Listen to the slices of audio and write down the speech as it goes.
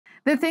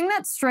The thing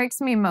that strikes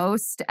me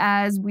most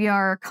as we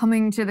are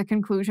coming to the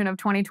conclusion of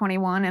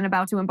 2021 and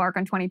about to embark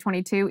on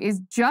 2022 is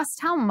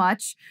just how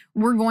much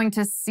we're going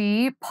to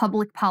see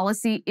public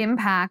policy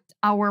impact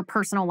our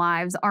personal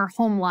lives, our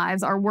home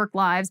lives, our work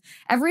lives,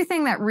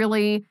 everything that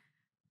really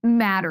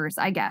matters,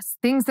 I guess.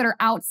 Things that are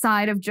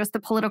outside of just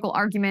the political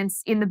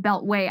arguments in the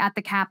Beltway, at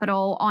the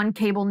Capitol, on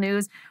cable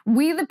news.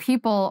 We, the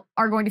people,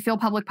 are going to feel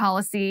public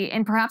policy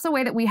in perhaps a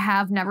way that we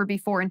have never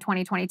before in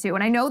 2022.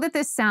 And I know that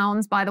this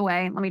sounds, by the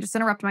way, let me just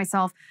interrupt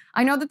myself.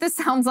 I know that this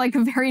sounds like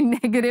a very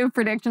negative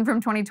prediction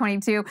from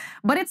 2022,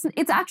 but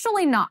it's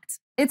actually not.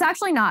 It's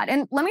actually not.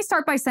 And let me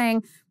start by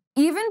saying,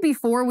 even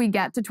before we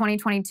get to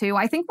 2022,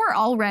 I think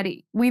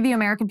we the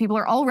American people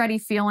are already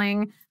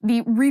feeling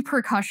the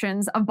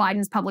repercussions of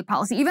Biden's public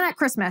policy. Even at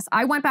Christmas,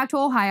 I went back to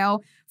Ohio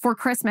for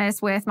Christmas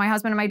with my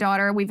husband and my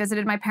daughter. We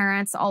visited my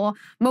parents.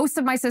 Most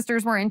of my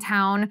sisters were in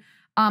town,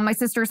 my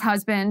sister's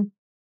husband,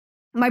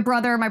 my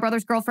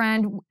brother's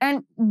girlfriend,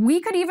 and we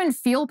could even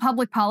feel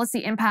public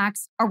policy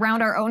impacts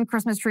around our own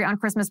Christmas tree on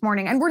Christmas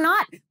morning. And we're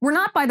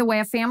not, by the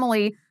way, a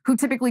family who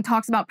typically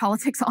talks about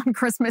politics on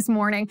Christmas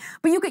morning,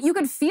 but you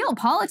could feel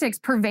politics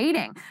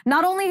pervading.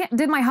 Not only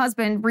did my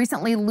husband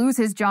recently lose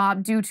his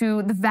job due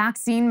to the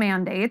vaccine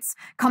mandates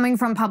coming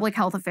from public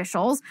health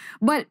officials,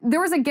 but there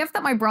was a gift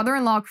that my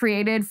brother-in-law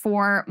created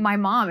for my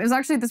mom. It was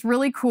actually this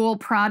really cool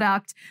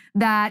product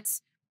that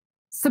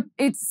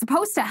it's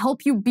supposed to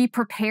help you be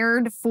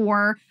prepared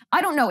for, I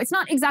don't know, it's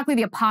not exactly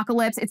the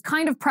apocalypse. It's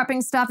kind of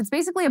prepping stuff. It's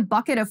basically a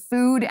bucket of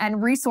food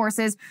and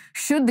resources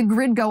should the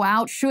grid go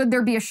out, should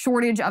there be a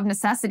shortage of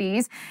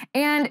necessities.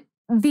 And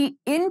the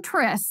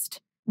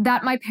interest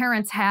that my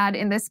parents had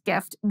in this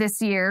gift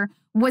this year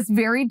was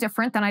very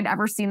different than I'd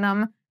ever seen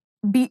them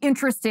be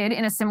interested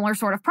in a similar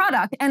sort of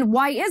product. And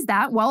why is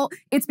that? Well,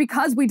 it's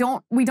because we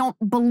don't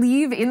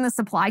believe in the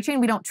supply chain.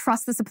 We don't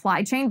trust the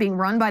supply chain being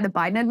run by the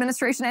Biden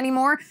administration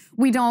anymore.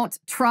 We don't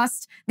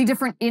trust the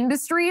different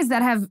industries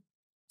that have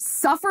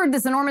suffered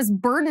this enormous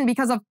burden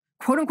because of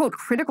quote unquote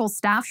critical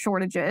staff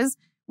shortages,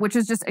 which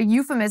is just a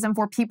euphemism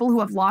for people who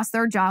have lost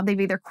their job.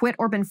 They've either quit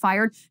or been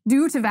fired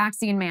due to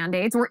vaccine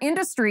mandates, or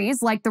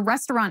industries like the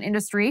restaurant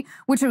industry,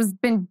 which has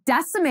been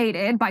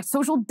decimated by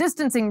social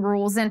distancing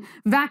rules and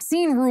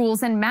vaccine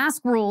rules and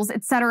mask rules,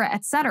 et cetera,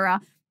 et cetera.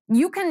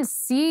 You can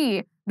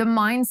see the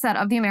mindset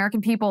of the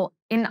American people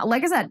in,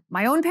 like I said,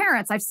 my own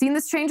parents. I've seen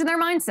this change in their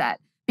mindset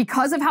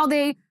because of how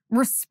they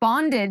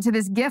responded to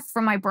this gift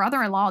from my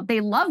brother-in-law. They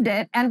loved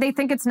it and they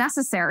think it's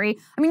necessary.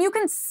 I mean, you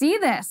can see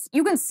this.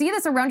 You can see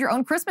this around your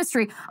own Christmas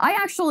tree. I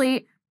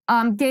actually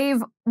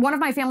gave one of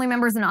my family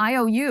members an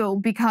IOU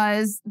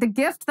because the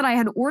gift that I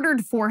had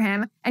ordered for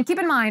him, and keep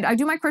in mind, I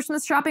do my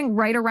Christmas shopping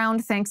right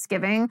around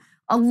Thanksgiving,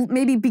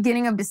 maybe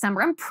beginning of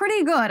December. I'm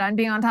pretty good on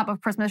being on top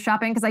of Christmas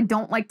shopping because I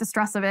don't like the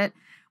stress of it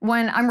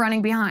when I'm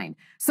running behind.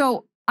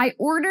 So I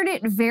ordered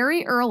it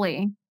very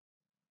early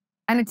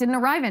and it didn't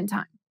arrive in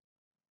time.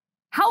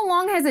 How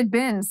long has it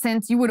been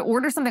since you would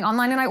order something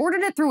online? And I ordered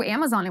it through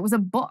Amazon. It was a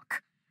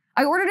book.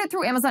 I ordered it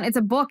through Amazon. It's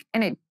a book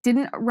and it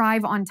didn't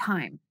arrive on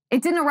time.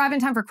 It didn't arrive in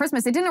time for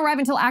Christmas. It didn't arrive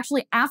until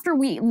actually after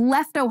we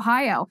left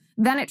Ohio.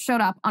 Then it showed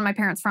up on my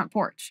parents' front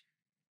porch.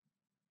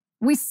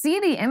 We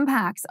see the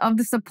impacts of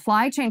the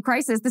supply chain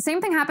crisis. The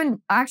same thing happened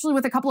actually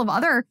with a couple of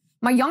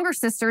my younger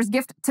sisters'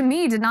 gift to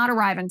me did not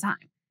arrive in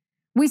time.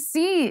 We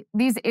see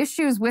these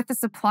issues with the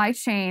supply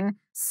chain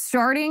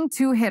starting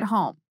to hit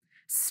home,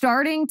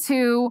 starting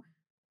to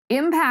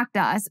impact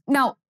us.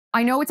 Now,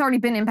 I know it's already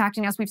been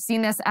impacting us. We've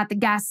seen this at the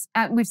gas.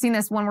 We've seen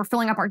this when we're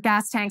filling up our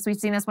gas tanks. We've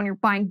seen this when you're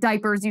buying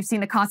diapers. You've seen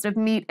the cost of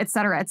meat, et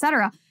cetera, et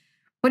cetera.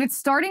 But it's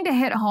starting to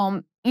hit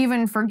home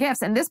even for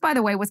gifts. And this, by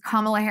the way, was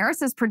Kamala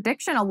Harris's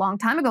prediction a long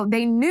time ago.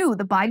 They knew,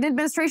 the Biden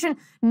administration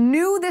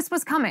knew this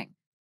was coming,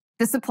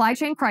 the supply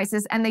chain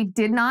crisis, and they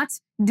did not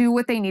do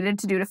what they needed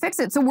to do to fix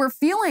it. So we're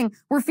feeling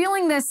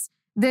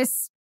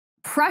this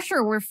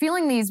pressure. We're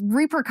feeling these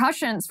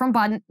repercussions from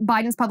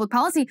Biden's public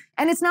policy,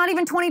 and it's not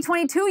even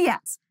 2022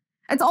 yet.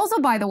 It's also,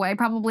 by the way,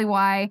 probably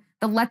why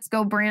the Let's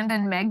Go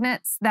Brandon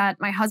magnets that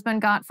my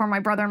husband got for my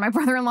brother and my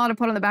brother-in-law to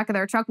put on the back of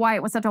their truck, why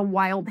it was such a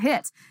wild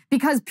hit.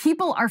 Because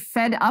people are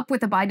fed up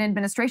with the Biden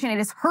administration. It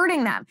is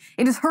hurting them.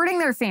 It is hurting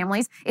their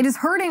families. It is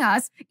hurting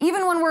us,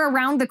 even when we're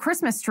around the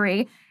Christmas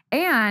tree.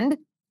 And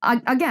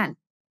again,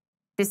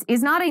 this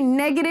is not a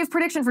negative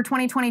prediction for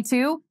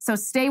 2022, so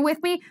stay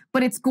with me,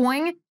 but it's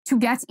going to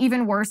get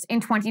even worse in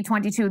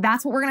 2022.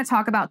 That's what we're going to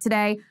talk about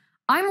today.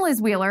 I'm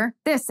Liz Wheeler.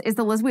 This is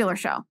The Liz Wheeler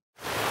Show.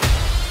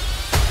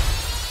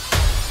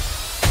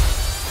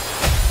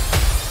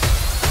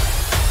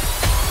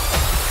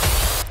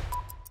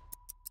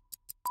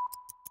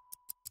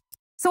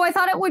 So I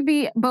thought it would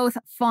be both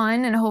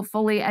fun and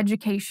hopefully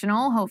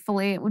educational.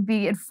 Hopefully it would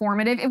be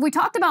informative if we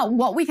talked about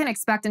what we can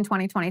expect in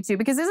 2022,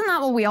 because isn't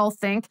that what we all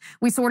think?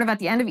 We sort of, at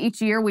the end of each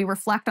year, we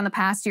reflect on the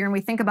past year and we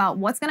think about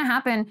what's going to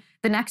happen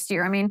the next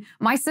year. I mean,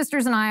 my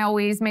sisters and I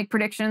always make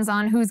predictions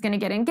on who's going to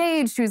get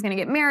engaged, who's going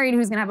to get married,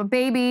 who's going to have a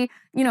baby,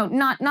 you know,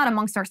 not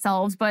amongst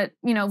ourselves, but,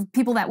 you know,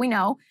 people that we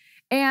know.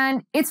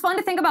 And it's fun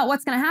to think about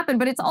what's going to happen,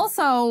 but it's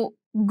also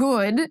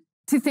good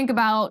to think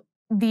about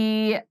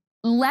the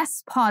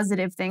less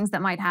positive things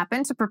that might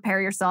happen to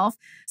prepare yourself.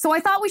 So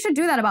I thought we should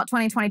do that about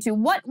 2022.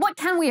 What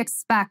can we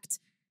expect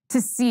to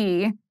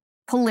see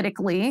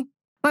politically?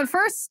 But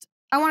first,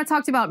 I want to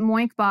talk to you about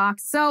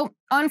Moinkbox. So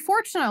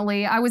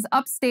unfortunately, I was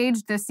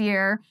upstaged this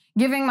year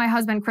giving my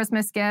husband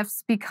Christmas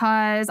gifts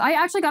because I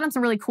actually got him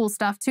some really cool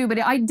stuff too, but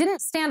I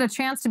didn't stand a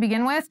chance to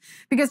begin with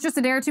because just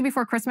a day or two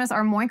before Christmas,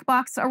 our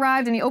Moinkbox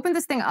arrived and he opened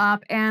this thing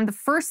up and the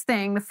first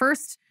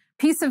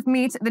piece of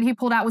meat that he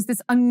pulled out was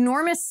this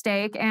enormous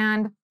steak.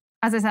 And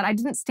as I said, I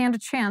didn't stand a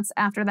chance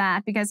after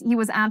that because he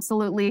was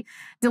absolutely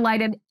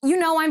delighted. You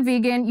know I'm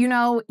vegan. You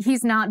know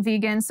he's not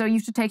vegan, so you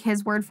should take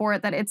his word for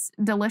it that it's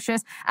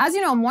delicious. As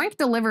you know, Moink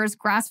delivers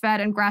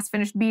grass-fed and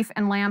grass-finished beef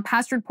and lamb,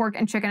 pastured pork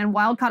and chicken, and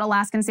wild-caught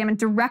Alaskan salmon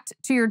direct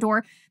to your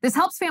door. This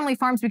helps family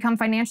farms become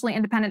financially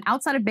independent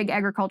outside of big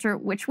agriculture,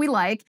 which we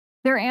like.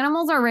 Their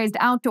animals are raised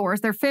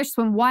outdoors, their fish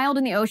swim wild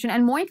in the ocean,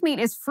 and Moink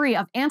meat is free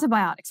of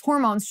antibiotics,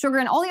 hormones, sugar,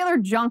 and all the other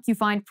junk you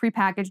find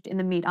prepackaged in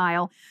the meat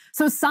aisle.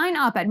 So sign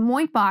up at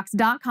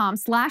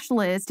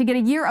moinkbox.com/Liz to get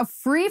a year of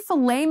free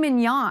filet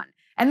mignon,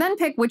 and then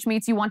pick which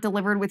meats you want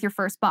delivered with your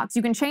first box.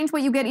 You can change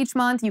what you get each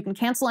month. You can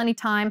cancel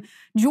anytime.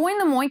 Join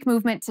the Moink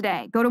movement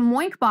today. Go to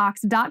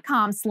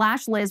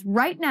moinkbox.com/Liz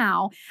right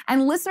now,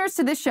 and listeners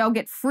to this show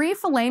get free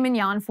filet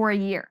mignon for a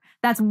year.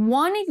 That's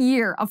 1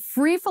 year of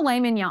free filet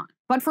mignon,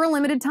 but for a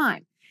limited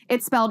time.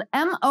 It's spelled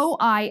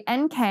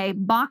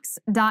MOINK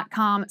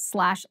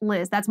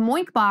box.com/Liz. That's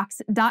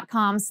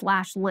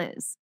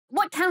moinkbox.com/Liz.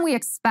 What can we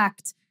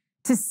expect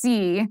to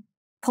see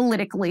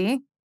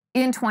politically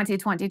in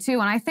 2022?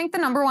 And I think the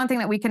number one thing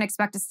that we can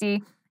expect to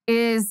see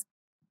is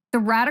the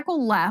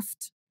radical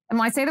left. And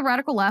when I say the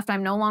radical left,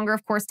 I'm no longer,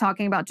 of course,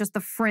 talking about just the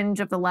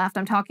fringe of the left.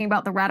 I'm talking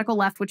about the radical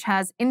left, which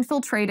has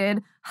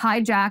infiltrated,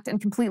 hijacked,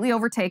 and completely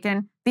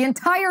overtaken the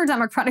entire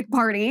Democratic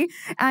Party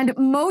and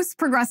most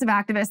progressive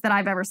activists that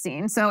I've ever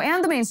seen.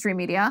 And the mainstream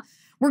media.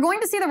 We're going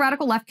to see the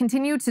radical left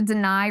continue to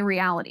deny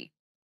reality.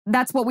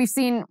 That's what we've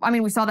seen. I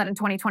mean, we saw that in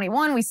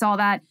 2021. We saw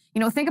that,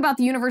 think about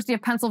the University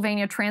of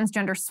Pennsylvania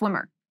transgender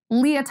swimmer.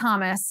 Leah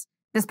Thomas,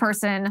 this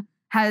person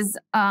has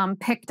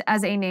picked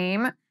as a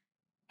name.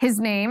 His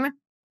name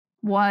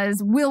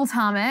was Will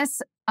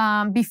Thomas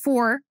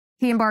before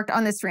he embarked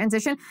on this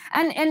transition.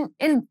 And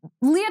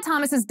Leah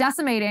Thomas is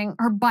decimating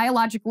her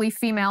biologically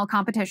female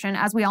competition,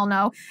 as we all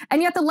know.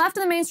 And yet the left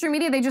and the mainstream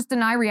media, they just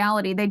deny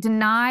reality. They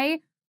deny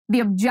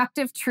the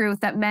objective truth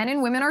that men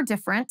and women are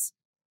different,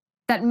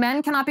 that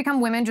men cannot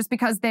become women just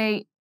because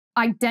they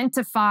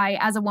identify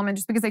as a woman,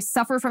 just because they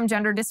suffer from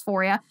gender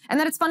dysphoria, and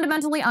that it's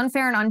fundamentally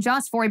unfair and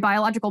unjust for a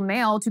biological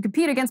male to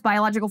compete against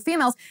biological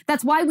females.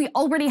 That's why we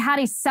already had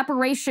a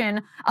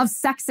separation of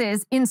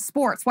sexes in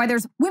sports, why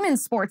there's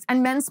women's sports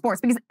and men's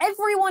sports, because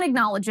everyone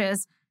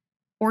acknowledges,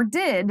 or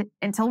did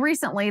until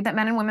recently, that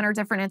men and women are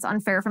different. It's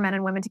unfair for men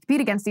and women to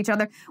compete against each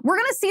other. We're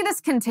going to see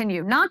this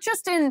continue, not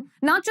just in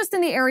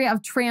the area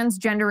of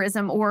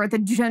transgenderism or the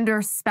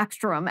gender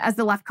spectrum, as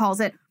the left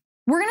calls it.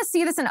 We're going to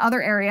see this in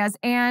other areas.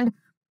 And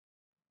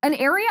an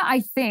area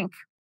I think,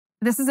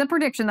 this is a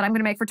prediction that I'm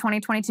going to make for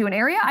 2022, an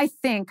area I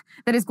think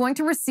that is going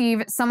to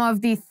receive some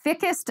of the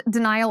thickest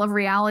denial of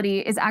reality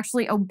is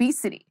actually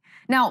obesity.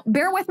 Now,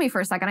 bear with me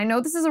for a second. I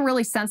know this is a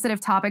really sensitive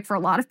topic for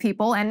a lot of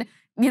people, and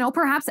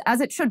perhaps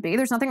as it should be.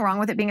 There's nothing wrong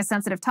with it being a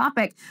sensitive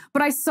topic.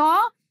 But I saw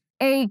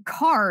a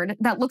card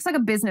that looks like a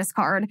business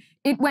card.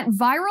 It went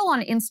viral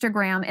on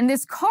Instagram, and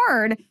this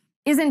card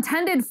is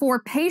intended for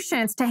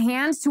patients to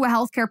hand to a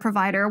healthcare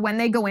provider when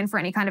they go in for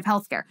any kind of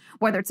healthcare,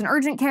 whether it's an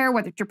urgent care,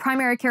 whether it's your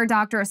primary care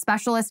doctor, a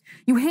specialist.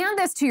 You hand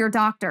this to your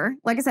doctor.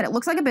 Like I said, it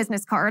looks like a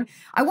business card.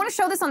 I want to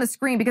show this on the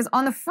screen because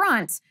on the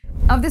front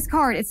of this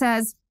card, it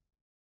says,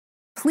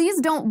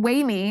 "Please don't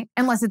weigh me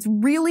unless it's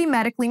really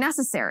medically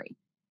necessary.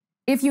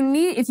 If you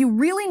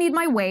really need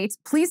my weight,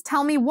 please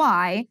tell me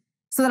why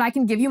so that I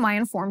can give you my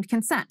informed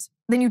consent."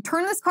 Then you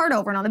turn this card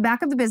over, and on the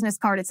back of the business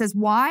card, it says,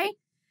 "Why?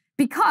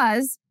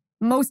 Because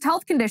most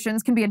health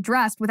conditions can be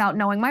addressed without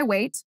knowing my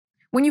weight.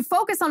 When you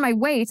focus on my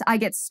weight, I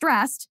get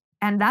stressed,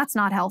 and that's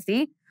not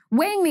healthy.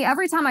 Weighing me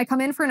every time I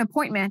come in for an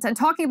appointment and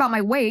talking about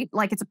my weight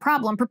like it's a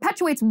problem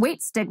perpetuates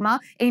weight stigma,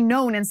 a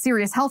known and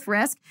serious health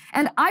risk,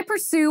 and I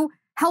pursue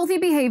healthy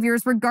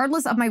behaviors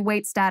regardless of my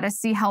weight status.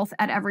 See health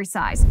at every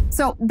size."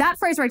 So that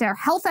phrase right there,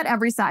 health at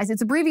every size,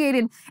 it's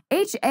abbreviated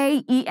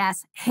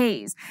HAES,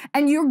 HAES.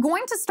 And you're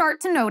going to start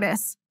to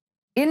notice,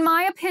 in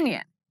my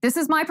opinion, this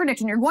is my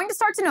prediction, you're going to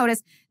start to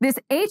notice this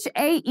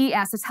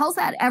HAES, this health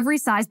at every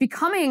size,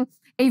 becoming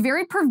a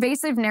very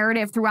pervasive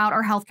narrative throughout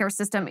our healthcare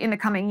system in the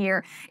coming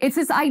year. It's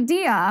this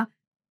idea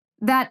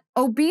that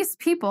obese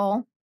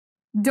people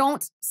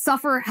don't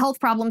suffer health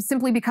problems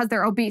simply because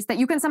they're obese, that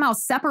you can somehow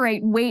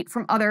separate weight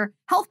from other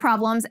health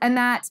problems, and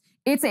that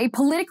it's a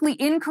politically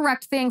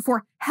incorrect thing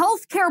for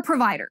healthcare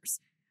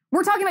providers.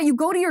 We're talking about you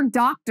go to your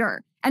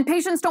doctor, and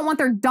patients don't want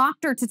their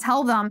doctor to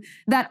tell them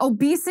that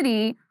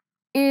obesity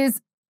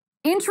is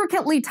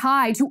intricately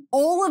tied to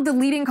all of the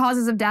leading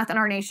causes of death in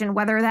our nation,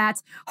 whether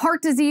that's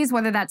heart disease,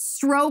 whether that's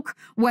stroke,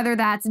 whether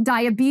that's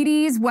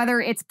diabetes, whether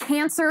it's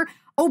cancer.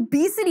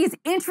 Obesity is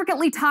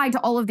intricately tied to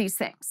all of these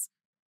things.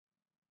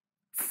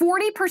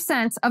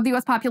 40% of the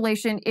US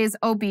population is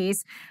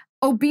obese.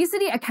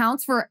 Obesity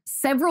accounts for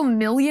several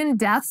million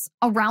deaths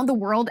around the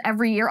world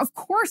every year. Of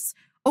course,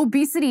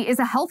 obesity is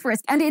a health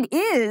risk, and it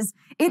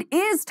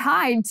is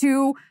tied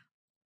to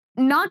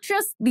not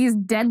just these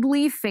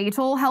deadly,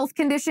 fatal health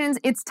conditions,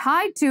 it's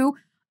tied to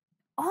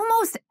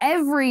almost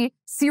every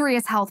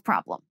serious health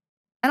problem.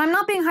 And I'm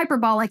not being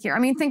hyperbolic here. I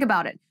mean, think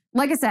about it.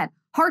 Like I said,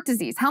 heart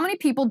disease. How many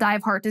people die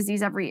of heart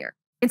disease every year?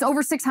 It's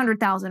over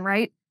 600,000,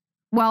 right?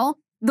 Well,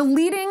 the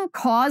leading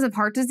cause of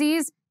heart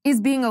disease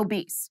is being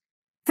obese.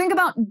 Think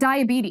about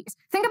diabetes.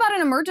 Think about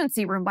an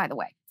emergency room, by the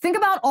way. Think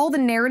about all the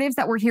narratives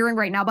that we're hearing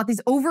right now about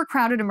these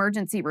overcrowded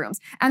emergency rooms.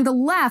 And the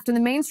left and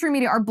the mainstream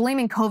media are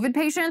blaming COVID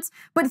patients.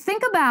 But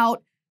think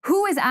about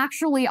who is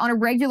actually on a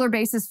regular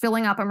basis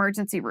filling up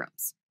emergency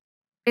rooms.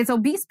 It's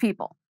obese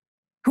people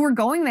who are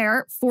going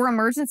there for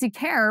emergency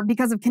care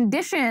because of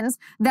conditions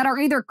that are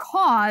either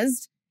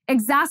caused,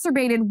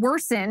 exacerbated,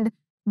 worsened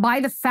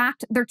by the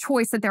fact, their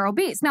choice that they're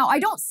obese. Now, I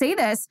don't say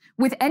this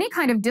with any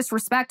kind of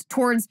disrespect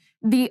towards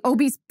the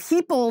obese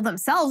people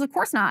themselves. Of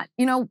course not.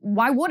 You know,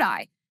 why would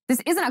I?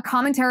 This isn't a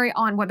commentary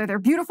on whether they're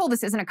beautiful.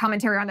 This isn't a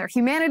commentary on their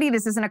humanity.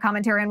 This isn't a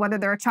commentary on whether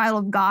they're a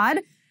child of God.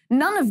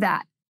 None of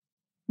that.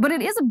 But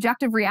it is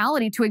objective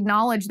reality to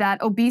acknowledge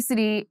that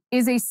obesity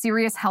is a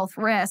serious health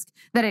risk,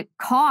 that it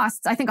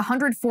costs, I think,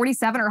 $147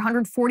 or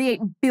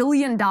 $148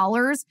 billion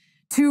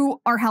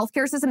to our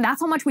healthcare system.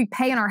 That's how much we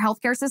pay in our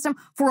healthcare system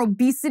for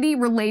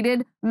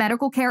obesity-related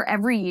medical care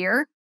every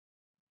year.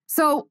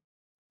 So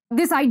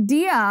this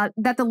idea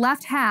that the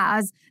left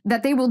has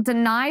that they will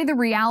deny the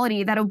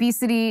reality that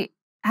obesity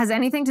has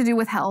anything to do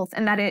with health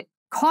and that it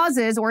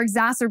causes or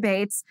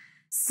exacerbates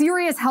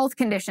serious health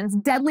conditions,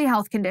 deadly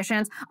health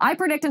conditions. I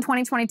predict in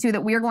 2022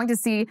 that we are going to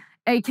see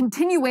a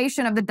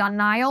continuation of the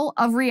denial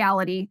of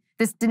reality,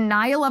 this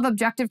denial of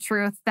objective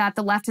truth that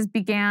the left has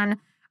begun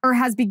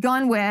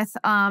with,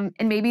 and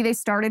maybe they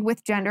started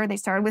with gender, they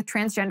started with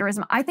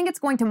transgenderism. I think it's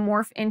going to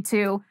morph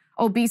into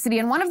obesity.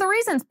 And one of the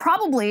reasons,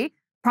 probably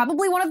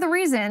one of the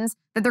reasons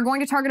that they're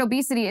going to target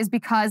obesity is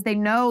because they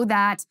know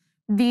that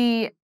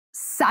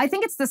I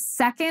think it's the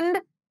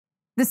second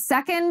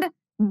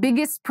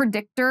biggest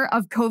predictor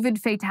of COVID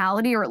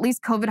fatality, or at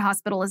least COVID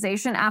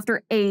hospitalization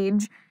after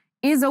age,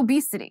 is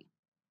obesity.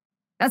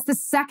 That's the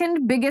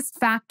second biggest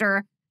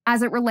factor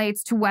as it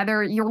relates to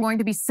whether you're going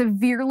to be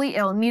severely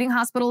ill, needing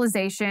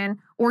hospitalization,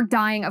 or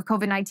dying of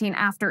COVID-19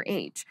 after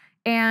age.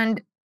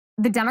 And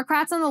the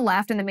Democrats on the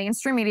left and the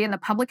mainstream media and the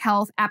public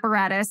health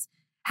apparatus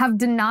have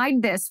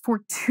denied this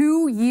for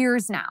 2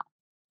 years now.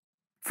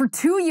 For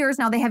 2 years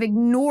now, they have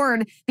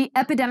ignored the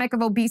epidemic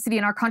of obesity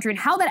in our country and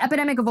how that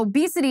epidemic of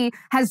obesity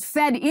has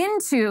fed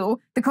into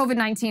the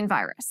COVID-19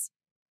 virus.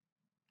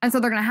 And so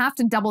they're going to have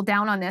to double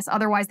down on this.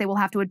 Otherwise, they will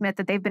have to admit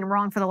that they've been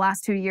wrong for the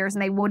last 2 years,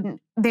 and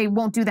they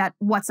won't do that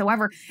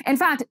whatsoever. In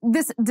fact,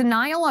 this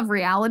denial of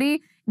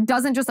reality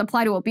doesn't just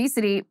apply to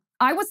obesity.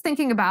 I was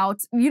thinking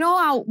about, you know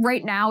how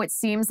right now it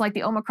seems like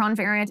the Omicron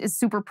variant is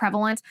super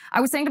prevalent? I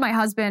was saying to my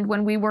husband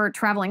when we were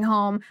traveling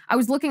home, I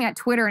was looking at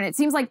Twitter and it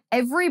seems like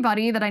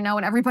everybody that I know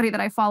and everybody that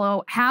I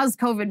follow has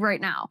COVID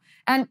right now.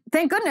 And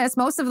thank goodness,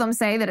 most of them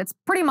say that it's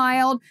pretty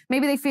mild.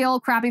 Maybe they feel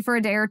crappy for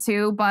a day or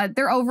two, but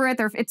they're over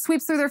it. It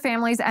sweeps through their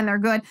families and they're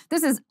good.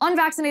 This is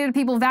unvaccinated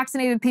people,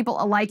 vaccinated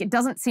people alike. It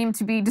doesn't seem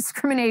to be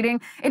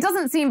discriminating. It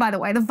doesn't seem, by the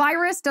way, the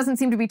virus doesn't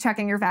seem to be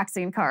checking your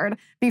vaccine card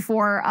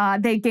before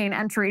they gain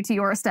entry to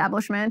your establishment,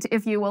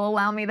 if you will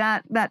allow me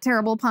that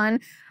terrible pun.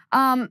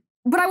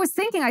 But I was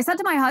thinking, I said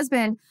to my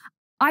husband,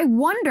 I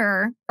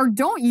wonder, or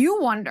don't you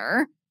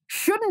wonder,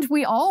 shouldn't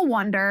we all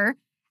wonder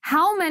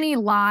how many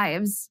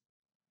lives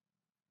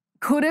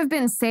could have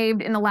been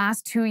saved in the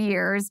last 2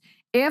 years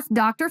if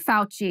Dr.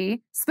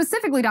 Fauci,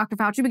 specifically Dr.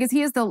 Fauci, because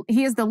he is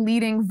the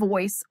leading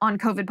voice on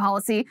COVID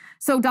policy.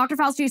 So Dr.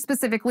 Fauci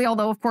specifically,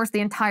 although of course the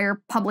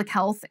entire public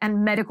health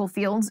and medical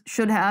fields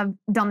should have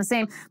done the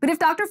same. But if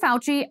Dr.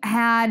 Fauci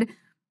had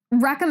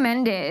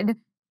recommended,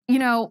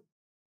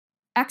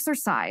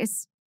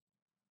 exercise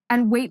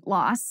and weight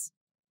loss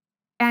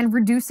and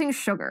reducing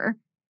sugar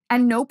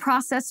and no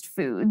processed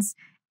foods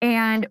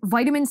and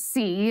vitamin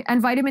C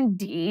and vitamin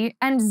D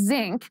and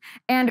zinc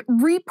and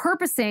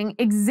repurposing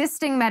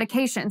existing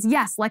medications.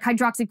 Yes, like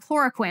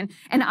hydroxychloroquine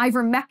and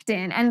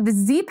ivermectin and the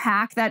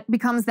Z-Pack that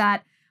becomes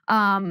that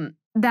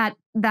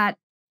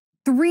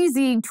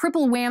 3Z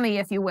triple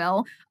whammy, if you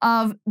will,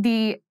 of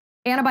the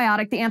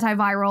antibiotic, the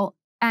antiviral,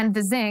 and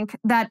the zinc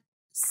that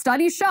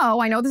studies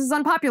show, I know this is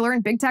unpopular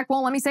and big tech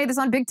won't let me say this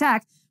on big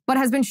tech, but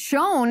has been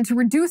shown to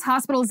reduce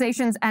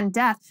hospitalizations and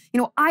death.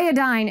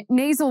 Iodine,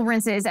 nasal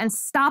rinses, and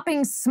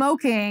stopping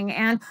smoking,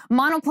 and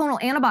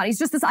monoclonal antibodies.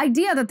 Just this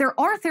idea that there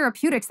are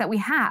therapeutics that we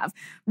have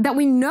that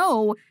we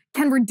know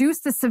can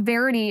reduce the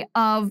severity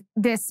of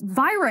this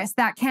virus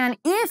that can,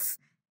 if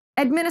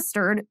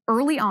administered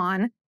early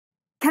on,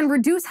 can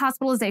reduce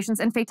hospitalizations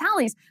and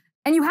fatalities.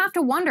 And you have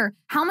to wonder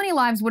how many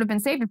lives would have been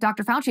saved if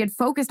Dr. Fauci had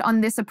focused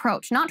on this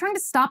approach, not trying to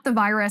stop the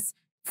virus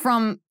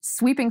from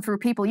sweeping through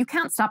people. You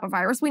can't stop a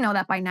virus. We know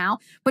that by now.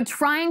 But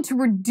trying to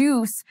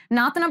reduce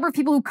not the number of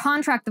people who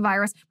contract the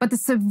virus, but the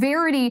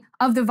severity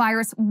of the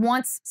virus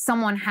once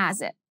someone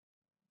has it,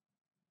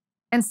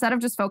 instead of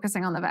just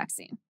focusing on the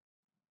vaccine.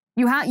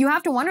 You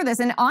have to wonder this.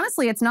 And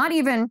honestly, it's not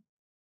even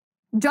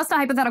just a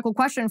hypothetical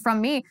question from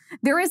me.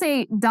 There is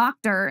a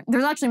doctor,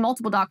 there's actually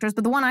multiple doctors,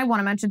 but the one I want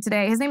to mention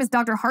today, his name is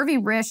Dr. Harvey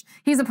Risch.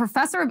 He's a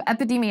professor of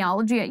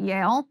epidemiology at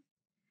Yale.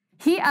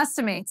 He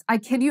estimates, I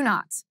kid you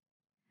not,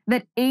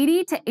 that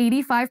 80 to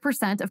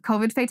 85% of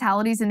COVID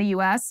fatalities in the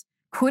US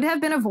could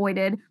have been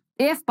avoided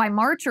if by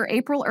March or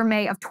April or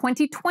May of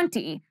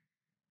 2020,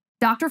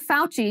 Dr.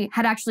 Fauci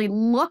had actually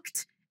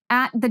looked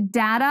at the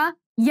data,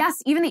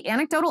 yes, even the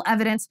anecdotal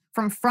evidence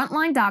from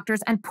frontline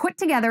doctors, and put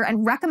together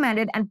and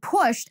recommended and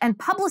pushed and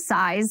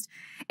publicized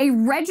a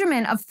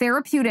regimen of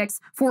therapeutics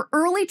for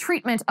early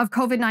treatment of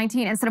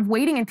COVID-19 instead of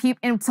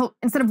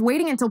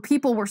waiting until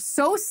people were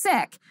so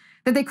sick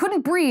that they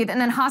couldn't breathe and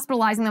then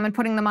hospitalizing them and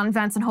putting them on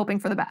vents and hoping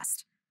for the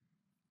best.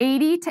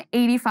 80 to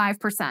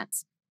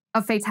 85%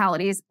 of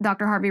fatalities,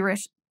 Dr. Harvey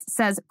Risch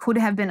says, could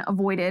have been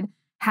avoided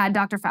had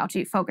Dr.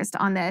 Fauci focused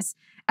on this.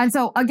 And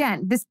so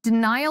again, this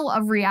denial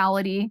of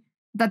reality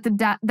that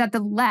the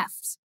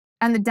left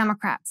and the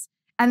Democrats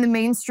and the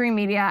mainstream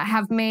media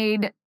have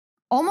made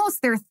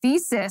almost their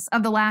thesis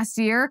of the last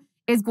year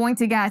is going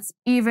to get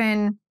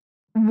even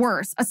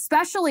worse,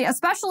 especially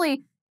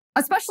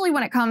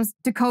when it comes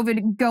to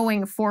COVID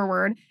going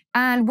forward.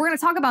 And we're going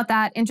to talk about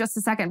that in just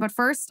a second. But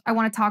first, I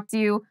want to talk to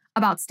you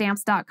about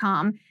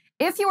stamps.com.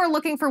 If you are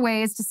looking for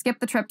ways to skip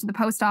the trip to the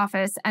post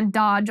office and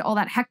dodge all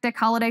that hectic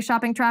holiday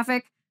shopping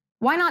traffic,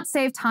 why not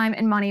save time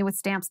and money with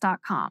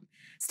stamps.com?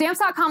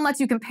 Stamps.com lets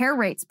you compare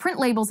rates, print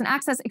labels, and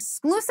access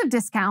exclusive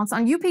discounts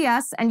on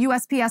UPS and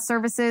USPS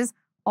services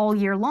all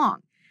year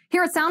long.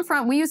 Here at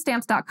Soundfront, we use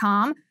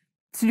stamps.com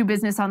to do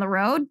business on the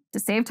road, to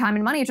save time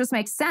and money. It just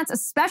makes sense,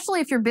 especially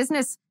if your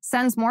business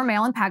sends more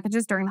mail and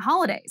packages during the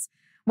holidays.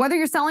 Whether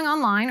you're selling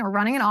online or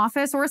running an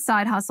office or a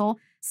side hustle,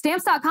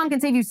 Stamps.com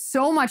can save you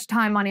so much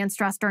time, money, and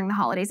stress during the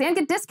holidays, and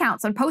get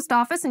discounts on post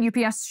office and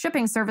UPS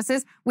shipping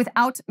services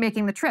without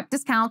making the trip.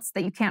 Discounts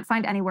that you can't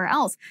find anywhere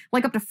else,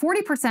 like up to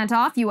 40%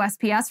 off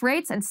USPS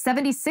rates and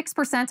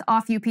 76%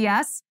 off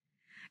UPS.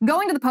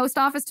 Going to the post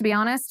office, to be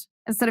honest,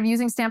 instead of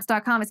using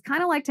Stamps.com, is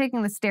kind of like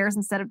taking the stairs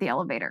instead of the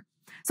elevator.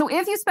 So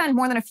if you spend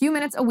more than a few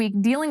minutes a week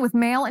dealing with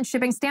mail and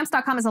shipping,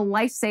 Stamps.com is a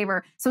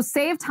lifesaver. So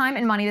save time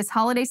and money this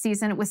holiday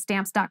season with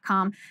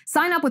Stamps.com.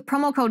 Sign up with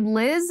promo code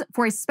Liz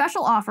for a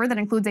special offer that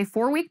includes a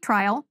 4-week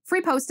trial,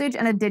 free postage,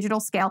 and a digital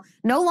scale.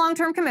 No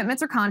long-term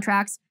commitments or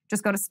contracts.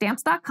 Just go to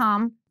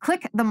Stamps.com,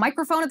 click the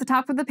microphone at the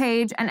top of the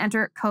page, and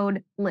enter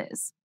code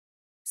Liz.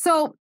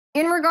 So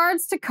in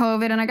regards to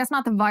COVID, and I guess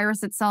not the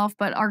virus itself,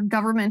 but our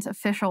government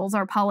officials,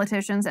 our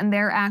politicians, and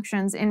their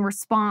actions in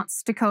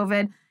response to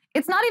COVID,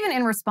 it's not even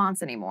in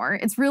response anymore.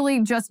 It's really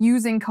just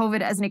using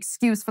COVID as an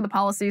excuse for the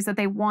policies that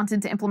they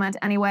wanted to implement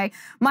anyway.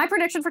 My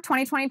prediction for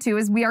 2022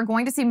 is we are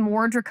going to see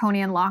more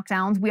draconian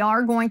lockdowns. We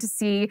are going to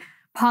see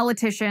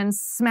politicians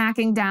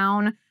smacking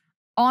down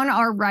on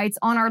our rights,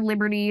 on our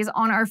liberties,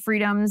 on our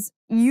freedoms,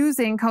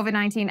 using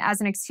COVID-19 as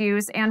an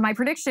excuse. And my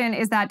prediction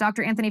is that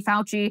Dr. Anthony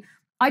Fauci,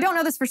 I don't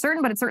know this for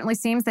certain, but it certainly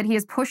seems that he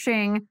is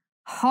pushing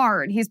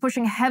hard. He's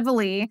pushing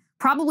heavily,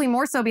 probably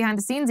more so behind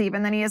the scenes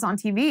even than he is on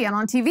TV. And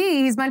on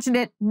TV, he's mentioned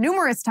it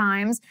numerous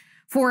times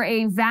for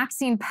a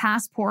vaccine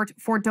passport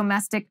for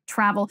domestic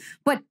travel.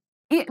 But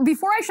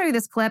before I show you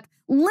this clip,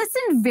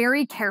 listen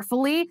very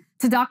carefully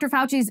to Dr.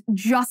 Fauci's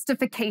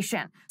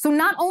justification. So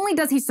not only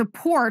does he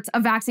support a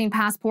vaccine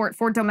passport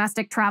for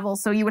domestic travel,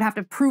 so you would have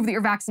to prove that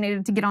you're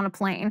vaccinated to get on a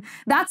plane.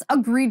 That's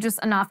egregious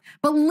enough.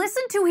 But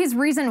listen to his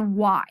reason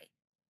why.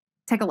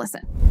 Take a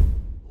listen.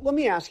 Let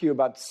me ask you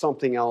about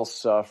something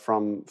else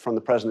from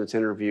the president's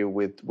interview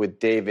with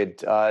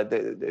David.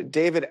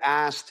 David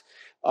asked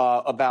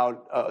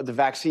about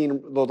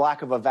the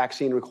lack of a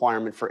vaccine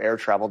requirement for air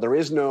travel. There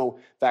is no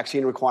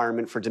vaccine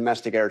requirement for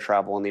domestic air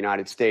travel in the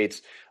United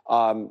States.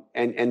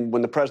 And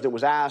when the president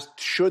was asked,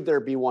 should there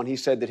be one, he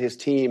said that his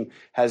team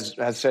has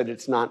said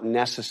it's not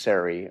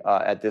necessary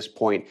at this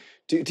point.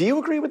 Do you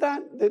agree with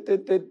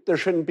that there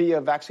shouldn't be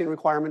a vaccine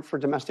requirement for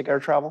domestic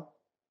air travel?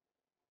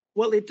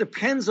 Well, it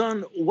depends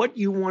on what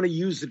you want to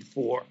use it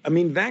for. I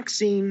mean,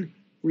 vaccine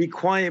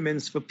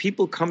requirements for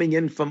people coming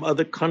in from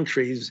other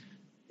countries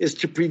is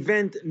to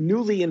prevent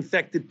newly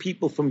infected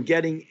people from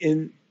getting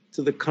into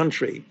the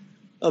country.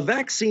 A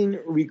vaccine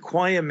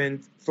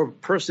requirement for a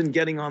person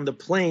getting on the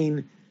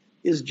plane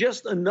is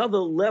just another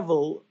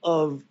level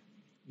of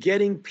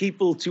getting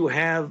people to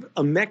have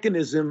a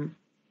mechanism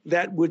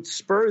that would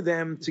spur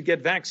them to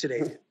get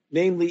vaccinated.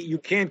 Namely, you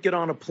can't get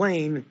on a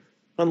plane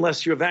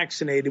unless you're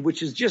vaccinated,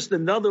 which is just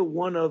another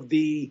one of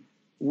the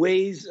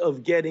ways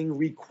of getting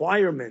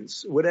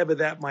requirements, whatever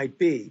that might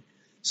be.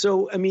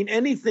 So, I mean,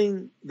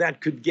 anything that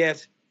could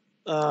get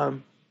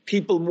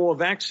people more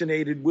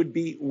vaccinated would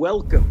be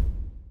welcome.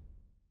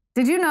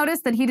 Did you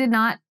notice that he did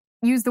not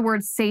use the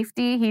word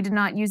safety? He did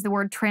not use the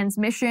word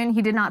transmission.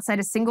 He did not cite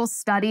a single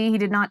study. He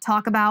did not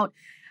talk about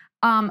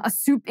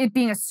it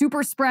being a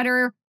super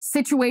spreader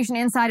situation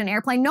inside an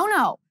airplane.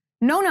 No.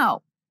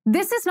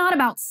 This is not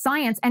about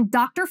science, and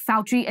Dr.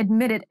 Fauci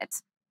admitted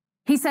it.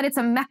 He said it's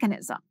a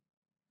mechanism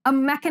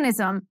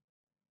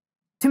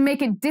to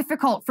make it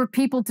difficult for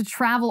people to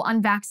travel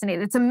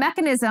unvaccinated. It's a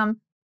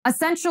mechanism,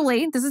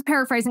 essentially, this is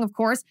paraphrasing, of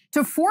course,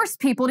 to force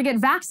people to get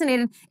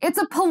vaccinated. It's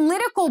a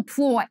political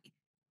ploy.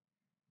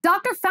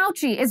 Dr.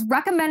 Fauci is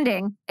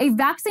recommending a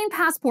vaccine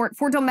passport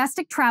for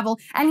domestic travel,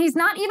 and he's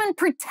not even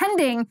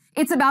pretending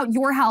it's about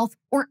your health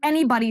or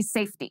anybody's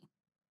safety.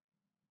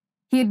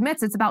 He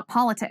admits it's about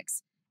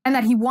politics and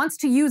that he wants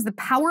to use the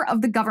power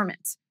of the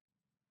government.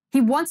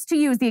 He wants to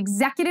use the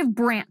executive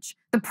branch,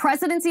 the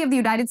presidency of the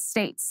United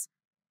States,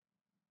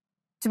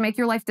 to make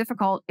your life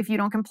difficult if you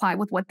don't comply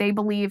with what they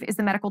believe is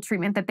the medical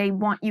treatment that they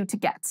want you to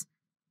get.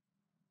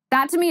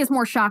 That to me is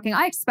more shocking.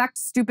 I expect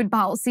stupid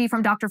policy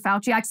from Dr.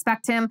 Fauci. I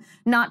expect him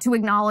not to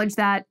acknowledge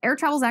that air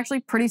travel is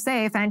actually pretty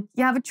safe and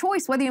you have a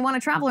choice whether you want to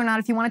travel or not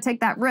if you want to take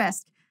that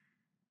risk.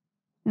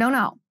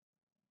 No.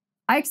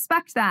 I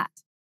expect that.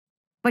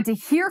 But to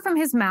hear from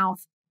his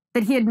mouth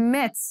that he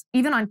admits,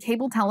 even on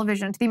cable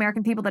television to the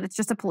American people, that it's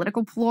just a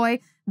political ploy,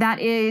 that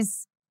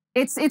is,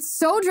 it's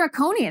so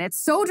draconian.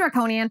 It's so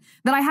draconian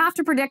that I have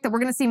to predict that we're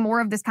going to see more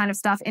of this kind of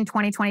stuff in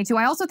 2022.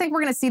 I also think we're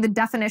going to see the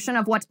definition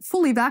of what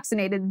fully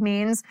vaccinated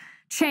means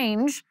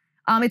change.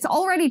 It's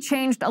already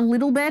changed a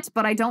little bit,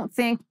 but I don't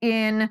think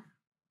in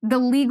the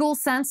legal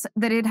sense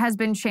that it has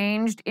been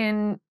changed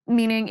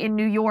meaning in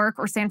New York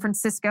or San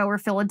Francisco or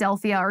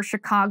Philadelphia or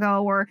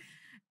Chicago or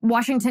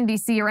Washington,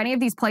 D.C. or any of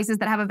these places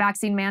that have a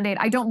vaccine mandate.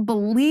 I don't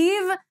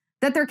believe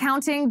that they're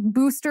counting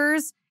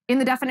boosters in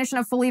the definition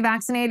of fully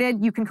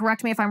vaccinated. You can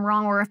correct me if I'm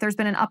wrong or if there's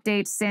been an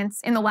update since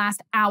in the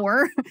last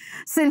hour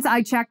since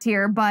I checked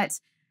here. But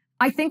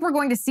I think we're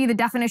going to see the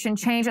definition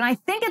change, and I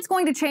think it's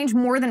going to change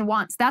more than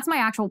once. That's my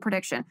actual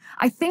prediction.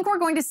 I think we're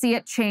going to see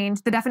it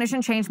change, the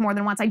definition change more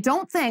than once. I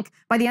don't think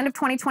by the end of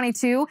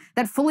 2022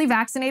 that fully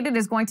vaccinated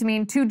is going to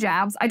mean 2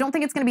 jabs. I don't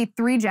think it's going to be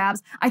 3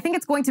 jabs. I think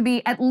it's going to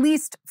be at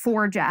least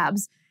 4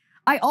 jabs.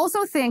 I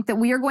also think that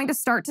we are going to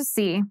start to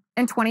see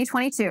in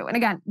 2022, and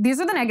again,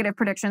 these are the negative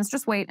predictions,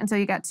 just wait until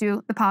you get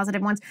to the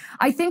positive ones.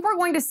 I think we're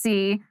going to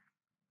see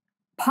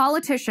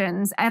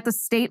politicians at the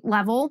state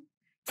level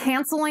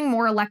canceling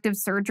more elective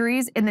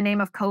surgeries in the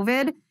name of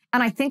COVID,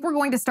 and I think we're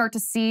going to start to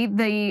see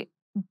the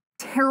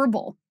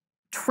terrible,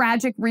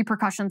 tragic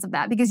repercussions of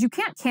that, because you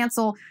can't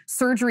cancel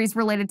surgeries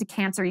related to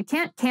cancer. You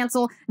can't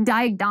cancel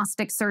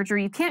diagnostic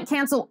surgery. You can't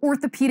cancel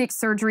orthopedic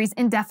surgeries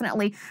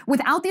indefinitely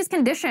without these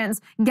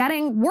conditions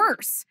getting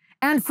worse.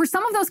 And for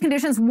some of those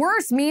conditions,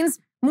 worse means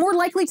more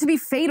likely to be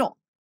fatal.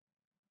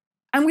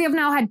 And we have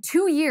now had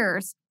 2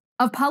 years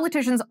of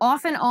politicians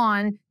off and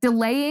on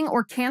delaying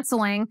or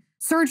canceling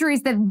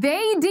surgeries that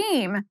they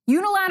deem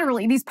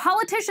unilaterally, these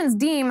politicians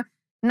deem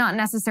not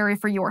necessary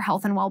for your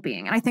health and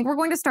well-being. And I think we're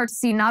going to start to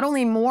see not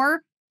only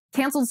more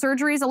canceled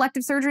surgeries,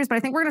 elective surgeries, but I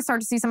think we're going to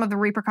start to see some of the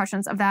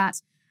repercussions of that.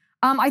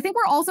 I think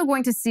we're also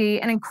going to see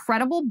an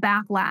incredible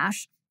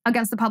backlash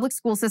against the public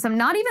school system,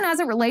 not even as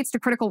it relates to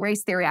critical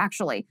race theory,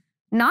 actually.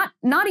 Not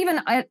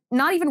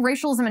even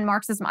racialism and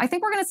Marxism. I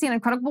think we're going to see an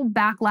incredible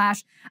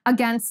backlash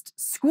against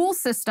school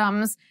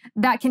systems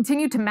that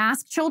continue to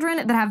mask children,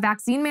 that have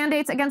vaccine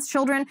mandates against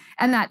children,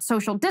 and that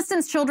social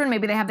distance children.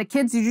 Maybe they have the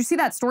kids. Did you see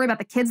that story about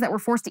the kids that were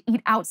forced to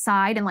eat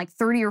outside in like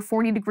 30 or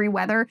 40 degree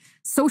weather?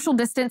 Social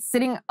distance,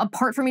 sitting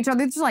apart from each other.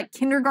 They're just like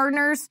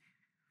kindergartners.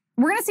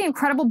 We're going to see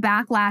incredible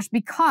backlash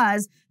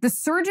because the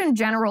Surgeon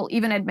General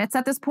even admits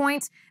at this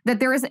point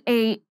that there is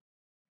a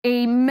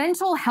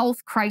mental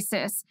health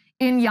crisis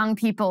in young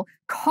people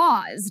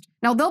caused.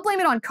 Now, they'll blame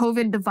it on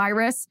COVID, the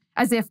virus,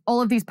 as if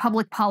all of these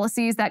public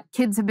policies that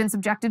kids have been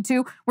subjected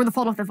to were the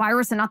fault of the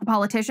virus and not the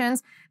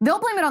politicians.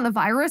 They'll blame it on the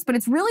virus, but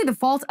it's really the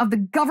fault of the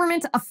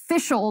government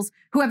officials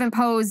who have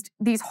imposed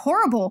these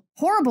horrible,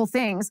 horrible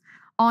things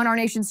on our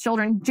nation's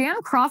children.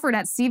 Jan Crawford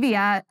at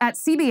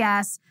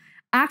CBS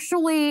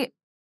actually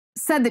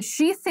said that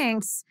she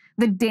thinks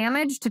the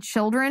damage to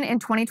children in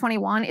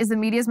 2021 is the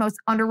media's most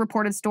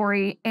underreported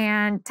story.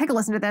 And take a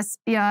listen to this.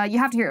 Yeah, you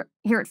have to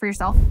hear it for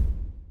yourself.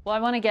 Well, I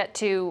want to get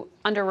to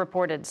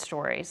underreported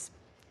stories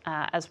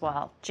as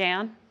well.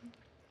 Jan?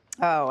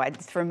 Oh,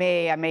 for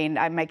me, I mean,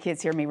 my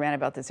kids hear me rant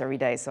about this every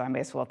day, so I may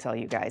as well tell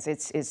you guys.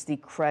 It's the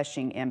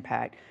crushing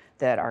impact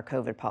that our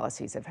COVID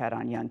policies have had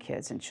on young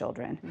kids and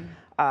children.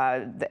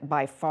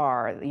 By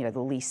far, the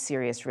least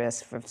serious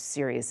risk for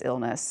serious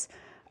illness.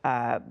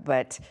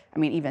 But I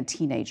mean, even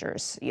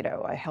teenagers,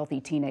 a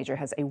healthy teenager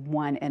has a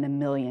 1 in a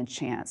million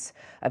chance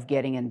of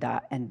getting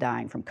and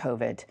dying from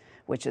COVID,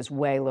 which is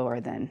way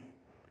lower than,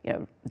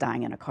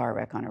 dying in a car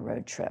wreck on a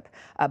road trip.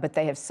 But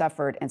they have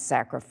suffered and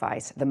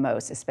sacrificed the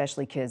most,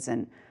 especially kids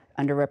in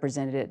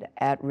underrepresented,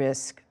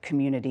 at-risk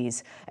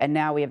communities. And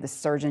now we have the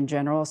Surgeon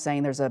General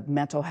saying there's a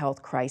mental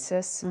health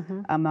crisis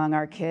among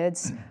our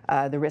kids.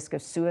 The risk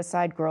of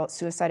suicide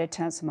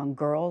attempts among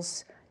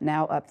girls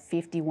now up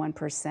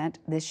 51%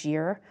 this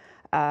year.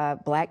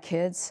 Black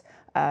kids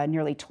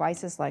nearly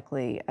twice as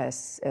likely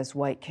as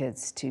white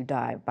kids to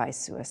die by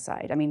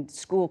suicide. I mean,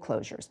 school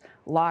closures,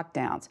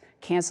 lockdowns,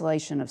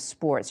 cancellation of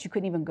sports. You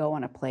couldn't even go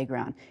on a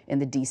playground in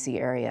the DC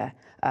area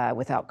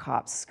without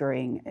cops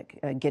scurrying,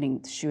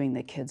 shooing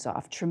the kids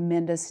off.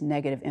 Tremendous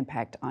negative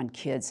impact on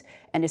kids,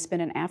 and it's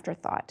been an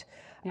afterthought.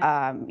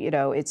 Yeah. You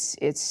know,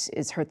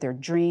 it's hurt their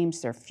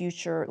dreams, their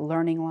future,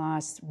 learning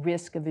loss,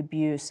 risk of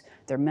abuse,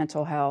 their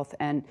mental health,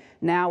 and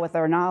now with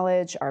our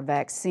knowledge, our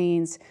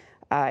vaccines,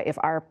 if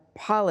our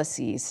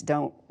policies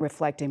don't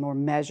reflect a more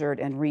measured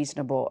and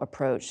reasonable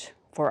approach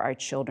for our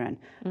children,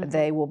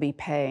 they will be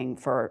paying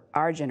for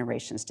our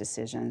generation's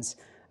decisions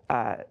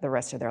the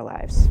rest of their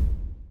lives.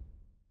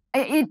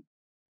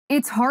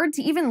 It's hard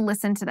to even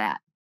listen to that.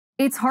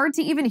 It's hard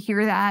to even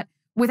hear that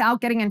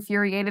without getting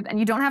infuriated. And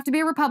you don't have to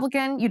be a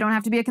Republican. You don't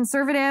have to be a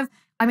conservative.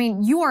 I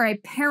mean, you are a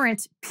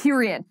parent,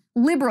 period.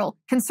 Liberal,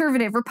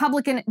 conservative,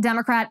 Republican,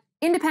 Democrat,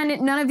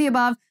 independent, none of the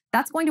above.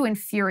 That's going to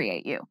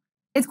infuriate you.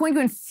 It's going to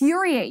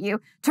infuriate you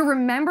to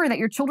remember that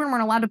your children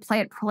weren't allowed to play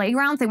at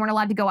playgrounds. They weren't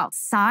allowed to go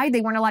outside.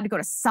 They weren't allowed to go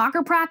to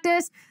soccer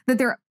practice, that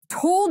they're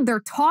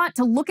taught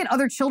to look at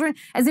other children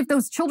as if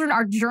those children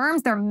are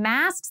germs, they're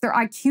masks, their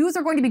IQs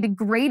are going to be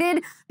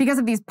degraded because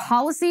of these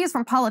policies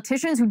from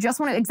politicians who just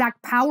want to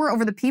exact power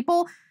over the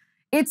people.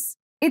 It's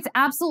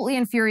absolutely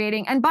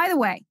infuriating. And by the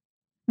way,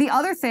 the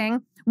other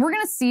thing, we're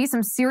going to see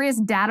some serious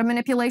data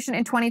manipulation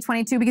in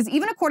 2022 because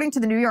even according to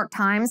the New York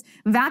Times,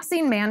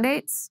 vaccine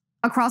mandates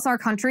across our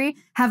country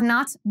have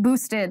not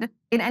boosted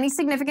in any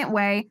significant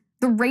way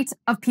the rate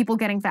of people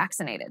getting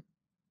vaccinated.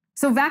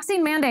 So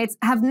vaccine mandates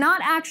have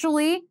not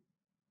actually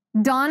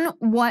done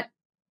what,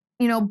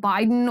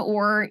 Biden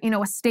or, a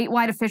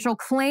statewide official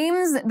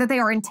claims that they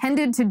are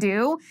intended to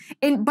do.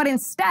 But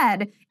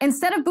instead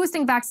of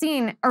boosting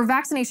vaccine or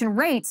vaccination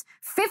rates,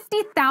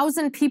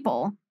 50,000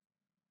 people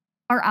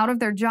are out of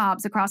their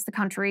jobs across the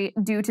country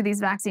due to these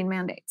vaccine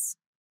mandates.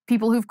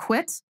 People who've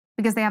quit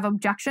because they have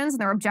objections,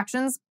 and their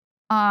objections,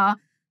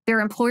 their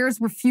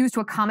employers refuse to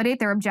accommodate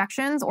their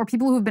objections, or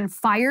people who've been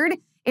fired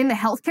in the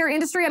healthcare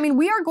industry. I mean,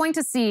 we are going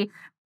to see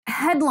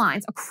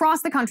headlines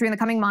across the country in the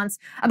coming months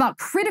about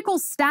critical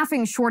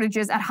staffing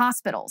shortages at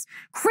hospitals.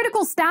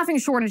 Critical staffing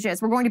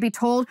shortages, we're going to be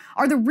told,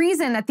 are the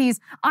reason that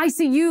these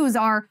ICUs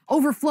are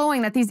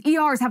overflowing, that these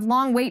ERs have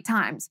long wait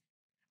times.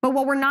 But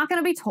what we're not going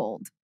to be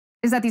told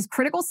is that these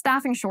critical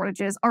staffing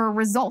shortages are a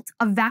result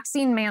of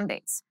vaccine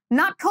mandates,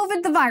 not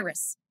COVID the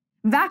virus.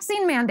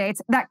 Vaccine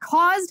mandates that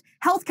caused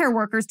healthcare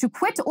workers to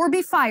quit or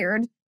be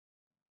fired.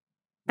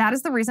 That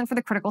is the reason for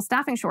the critical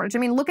staffing shortage. I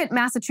mean, look at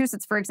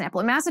Massachusetts, for example.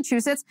 In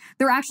Massachusetts,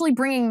 they're actually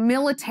bringing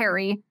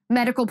military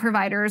medical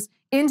providers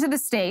into the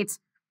state.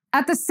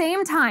 At the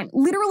same time,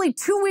 literally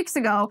 2 weeks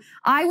ago,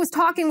 I was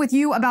talking with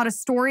you about a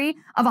story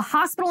of a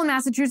hospital in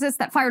Massachusetts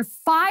that fired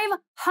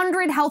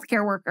 500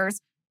 healthcare workers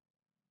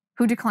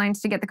who declined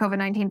to get the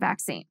COVID-19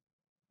 vaccine.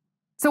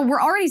 So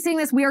we're already seeing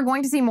this. We are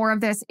going to see more of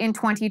this in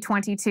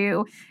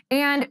 2022.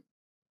 And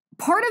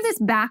part of this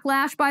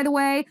backlash, by the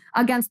way,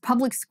 against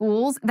public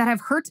schools that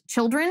have hurt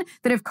children,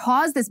 that have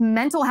caused this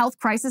mental health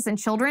crisis in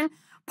children,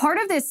 part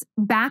of this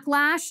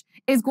backlash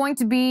is going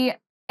to be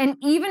an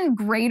even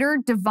greater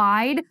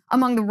divide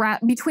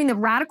between the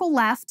radical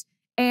left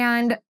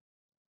and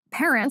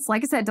parents.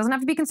 Like I said, it doesn't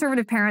have to be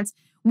conservative parents.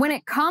 When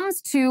it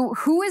comes to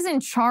who is in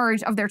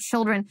charge of their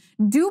children,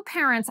 do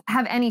parents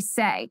have any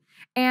say?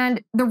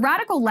 And the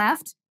radical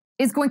left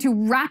is going to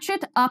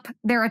ratchet up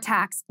their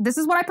attacks. This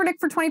is what I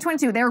predict for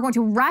 2022. They are going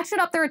to ratchet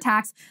up their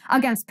attacks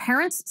against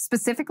parents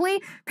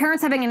specifically,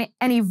 parents having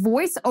any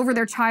voice over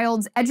their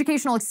child's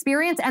educational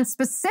experience, and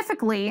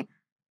specifically,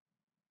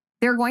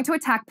 they're going to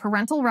attack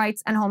parental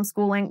rights and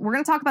homeschooling. We're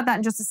going to talk about that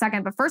in just a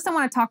second, but first I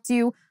want to talk to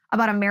you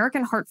about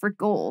American Hartford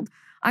Gold.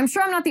 I'm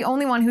sure I'm not the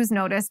only one who's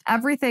noticed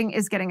everything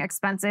is getting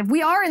expensive.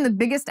 We are in the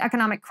biggest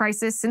economic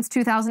crisis since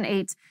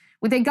 2008,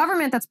 with a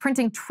government that's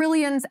printing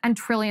trillions and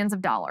trillions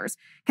of dollars.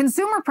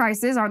 Consumer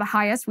prices are the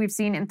highest we've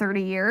seen in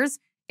 30 years.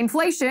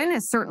 Inflation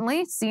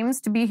certainly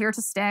seems to be here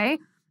to stay.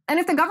 And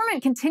if the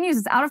government continues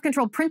its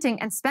out-of-control printing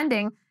and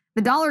spending,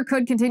 the dollar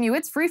could continue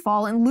its free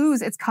fall and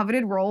lose its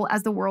coveted role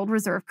as the world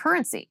reserve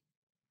currency.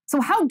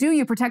 So how do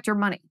you protect your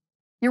money,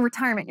 your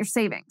retirement, your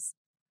savings?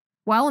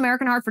 Well,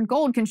 American Hartford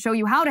Gold can show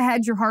you how to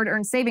hedge your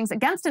hard-earned savings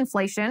against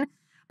inflation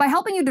by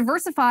helping you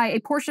diversify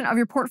a portion of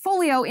your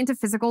portfolio into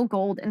physical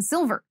gold and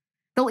silver.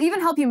 They'll even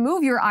help you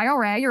move your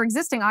IRA, your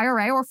existing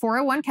IRA or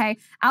 401k,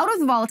 out of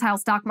the volatile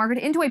stock market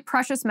into a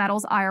precious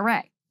metals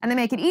IRA. And they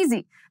make it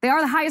easy. They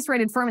are the highest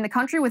rated firm in the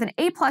country with an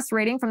A+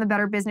 rating from the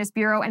Better Business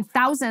Bureau and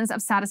thousands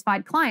of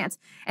satisfied clients.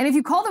 And if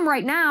you call them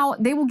right now,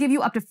 they will give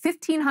you up to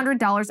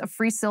 $1,500 of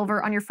free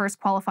silver on your first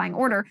qualifying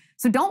order.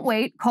 So don't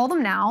wait. Call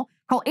them now.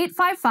 Call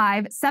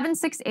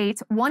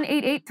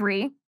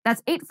 855-768-1883.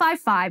 That's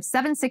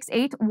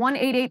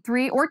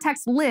 855-768-1883, or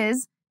text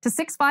Liz to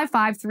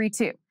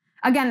 65532.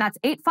 Again, that's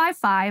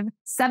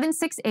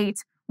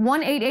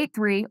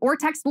 855-768-1883, or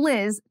text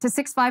Liz to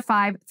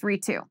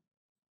 65532.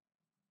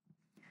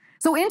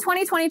 So in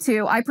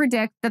 2022, I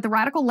predict that the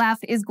radical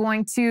left is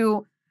going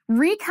to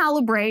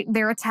recalibrate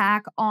their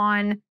attack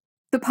on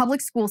the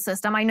public school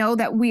system. I know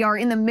that we are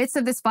in the midst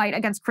of this fight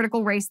against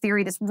critical race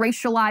theory, this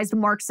racialized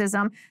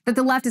Marxism that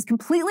the left is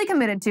completely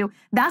committed to.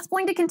 That's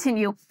going to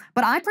continue.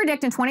 But I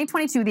predict in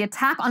 2022, the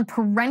attack on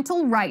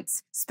parental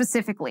rights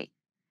specifically.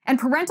 And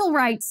parental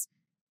rights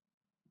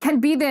can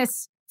be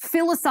this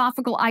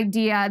philosophical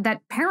idea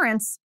that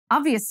parents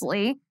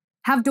obviously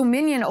have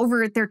dominion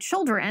over their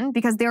children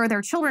because they are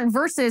their children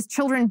versus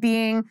children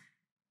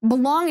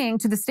belonging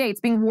to the states,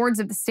 being wards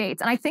of the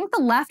states. And I think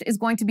the left is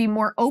going to be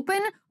more open,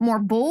 more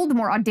bold,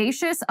 more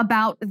audacious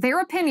about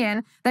their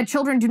opinion that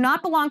children do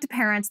not belong to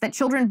parents, that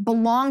children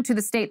belong to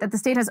the state, that the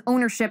state has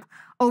ownership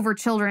over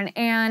children.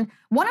 And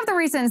one of the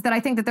reasons that I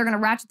think that they're going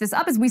to ratchet this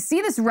up is we see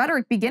this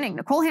rhetoric beginning.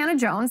 Nicole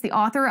Hannah-Jones, the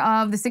author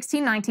of the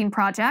 1619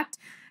 Project,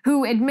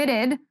 who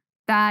admitted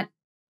that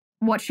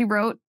what she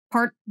wrote,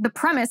 the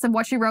premise of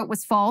what she wrote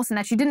was false and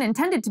that she didn't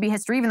intend it to be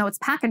history, even though it's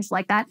packaged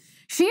like that.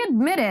 She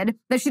admitted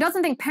that she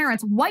doesn't think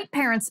parents, white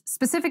parents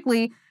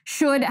specifically,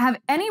 should have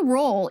any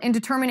role in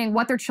determining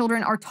what their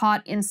children are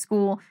taught in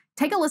school.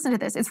 Take a listen to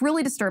this. It's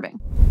really disturbing.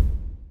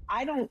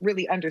 I don't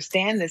really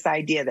understand this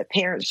idea that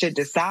parents should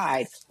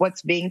decide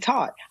what's being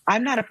taught.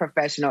 I'm not a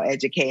professional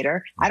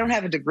educator. I don't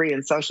have a degree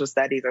in social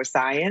studies or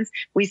science.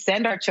 We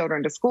send our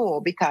children to school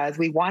because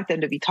we want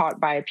them to be taught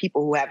by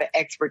people who have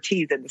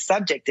expertise in the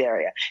subject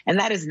area. And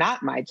that is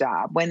not my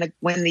job. When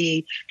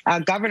the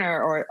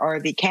governor or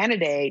the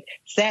candidate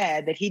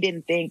said that he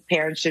didn't think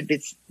parents should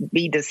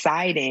be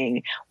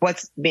deciding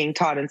what's being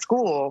taught in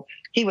school,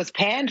 he was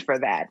panned for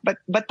that. But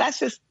that's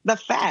just the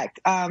fact.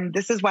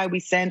 This is why we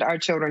send our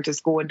children to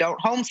school and don't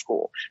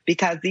homeschool,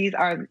 because these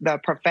are the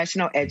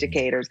professional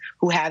educators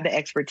who have the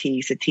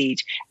expertise to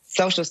teach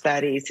social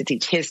studies, to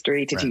teach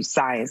history, to teach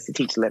science, to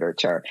teach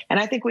literature. And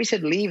I think we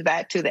should leave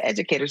that to the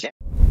educators.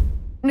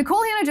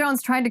 Nicole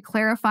Hannah-Jones tried to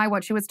clarify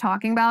what she was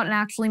talking about and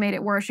actually made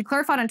it worse. She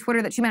clarified on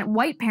Twitter that she meant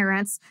white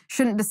parents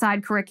shouldn't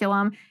decide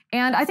curriculum.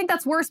 And I think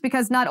that's worse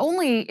because not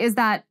only is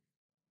that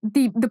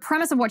the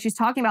premise of what she's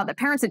talking about, that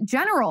parents in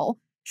general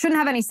shouldn't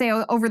have any say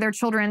over their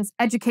children's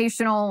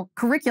educational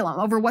curriculum,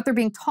 over what they're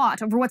being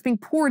taught, over what's being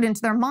poured into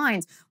their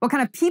minds, what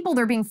kind of people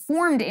they're being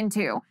formed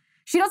into.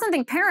 She doesn't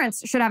think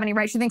parents should have any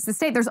right. She thinks the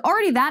state. There's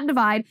already that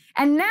divide.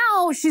 And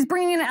now she's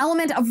bringing in an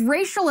element of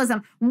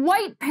racialism.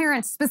 White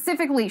parents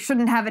specifically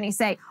shouldn't have any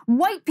say.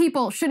 White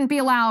people shouldn't be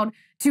allowed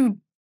to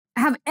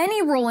have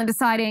any role in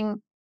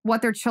deciding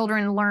what their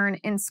children learn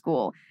in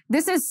school.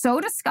 This is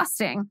so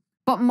disgusting.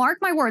 But mark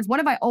my words,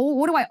 what do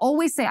I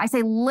always say? I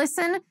say,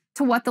 listen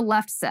to what the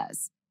left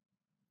says.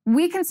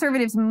 We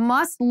conservatives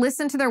must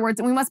listen to their words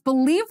and we must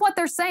believe what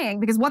they're saying,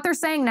 because what they're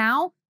saying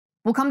now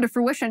will come to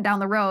fruition down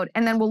the road.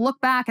 And then we'll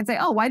look back and say,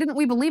 oh, why didn't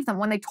we believe them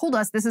when they told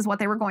us this is what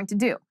they were going to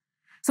do?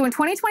 So in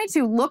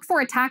 2022, look for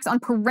attacks on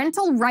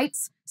parental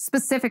rights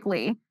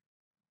specifically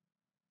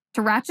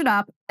to ratchet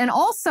up. And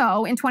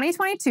also in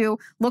 2022,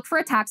 look for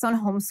attacks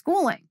on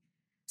homeschooling.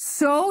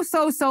 So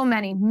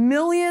many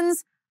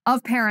millions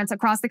of parents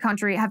across the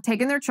country have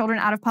taken their children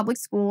out of public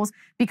schools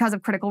because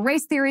of critical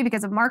race theory,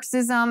 because of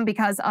Marxism,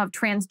 because of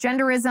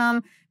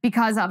transgenderism,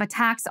 because of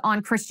attacks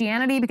on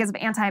Christianity, because of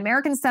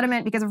anti-American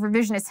sentiment, because of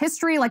revisionist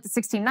history like the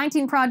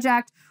 1619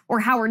 Project or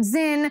Howard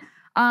Zinn,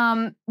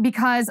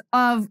 because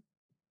of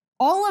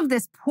all of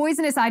this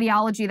poisonous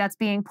ideology that's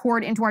being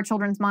poured into our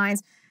children's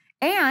minds.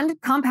 And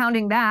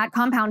compound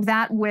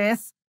that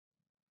with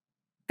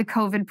the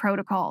COVID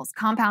protocols,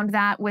 compound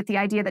that with the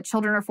idea that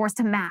children are forced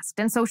to mask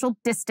and social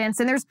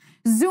distance, and there's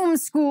Zoom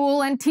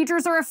school and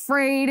teachers are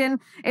afraid, and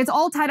it's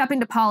all tied up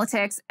into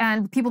politics.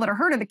 And the people that are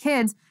hurt are the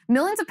kids.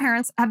 Millions of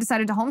parents have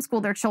decided to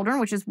homeschool their children,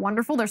 which is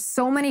wonderful. There's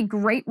so many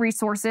great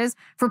resources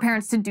for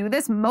parents to do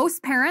this.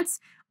 Most parents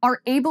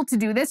are able to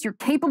do this. You're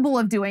capable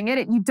of doing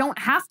it. You don't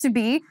have to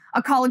be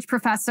a college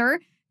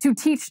professor to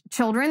teach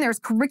children. There's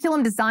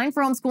curriculum designed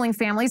for homeschooling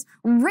families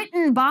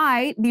written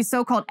by these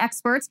so-called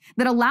experts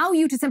that allow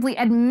you to simply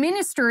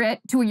administer it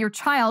to your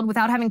child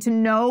without having to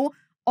know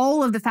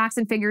all of the facts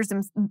and figures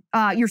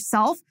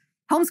yourself.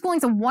 Homeschooling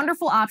is a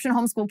wonderful option.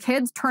 Homeschool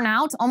kids turn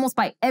out almost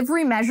by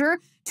every measure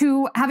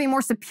to have a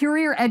more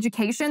superior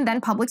education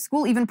than public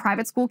school, even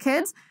private school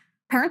kids.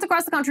 Parents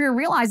across the country are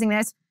realizing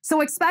this.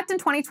 So expect in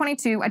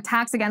 2022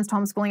 attacks against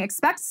homeschooling.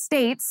 Expect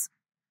states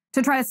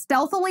to try to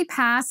stealthily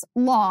pass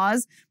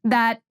laws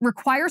that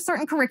require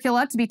certain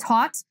curricula to be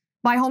taught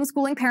by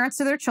homeschooling parents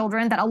to their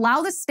children, that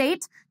allow the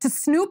state to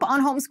snoop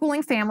on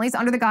homeschooling families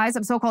under the guise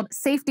of so-called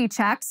safety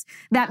checks,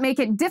 that make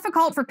it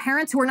difficult for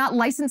parents who are not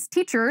licensed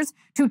teachers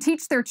to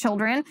teach their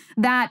children,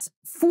 that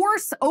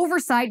force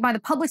oversight by the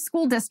public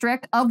school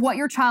district of what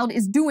your child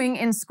is doing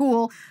in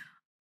school.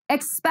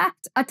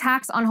 Expect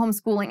attacks on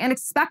homeschooling, and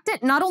expect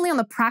it not only on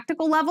the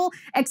practical level,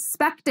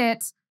 expect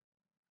it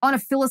on a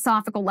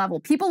philosophical level.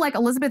 People like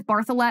Elizabeth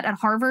Bartholet at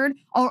Harvard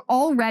are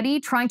already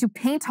trying to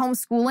paint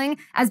homeschooling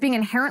as being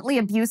inherently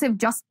abusive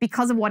just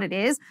because of what it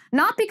is,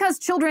 not because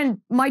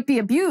children might be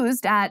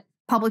abused at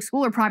public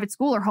school or private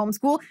school or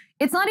homeschool.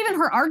 It's not even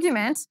her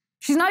argument.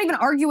 She's not even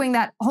arguing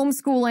that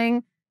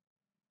homeschooling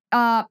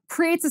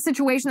creates a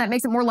situation that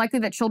makes it more likely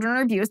that children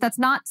are abused. That's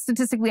not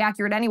statistically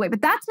accurate anyway,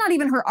 but that's not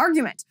even her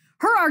argument.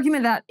 her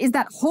argument is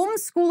that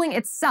homeschooling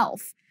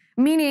itself,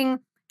 meaning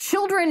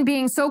children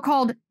being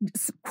so-called,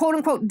 quote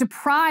unquote,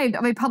 deprived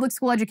of a public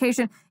school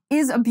education,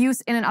 is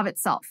abuse in and of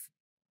itself.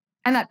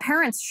 And that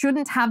parents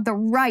shouldn't have the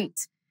right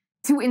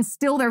to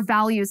instill their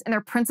values and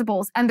their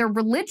principles and their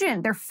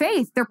religion, their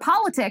faith, their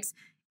politics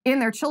in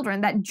their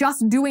children, that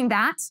just doing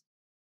that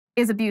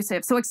is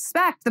abusive. So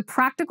expect the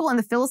practical and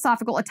the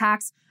philosophical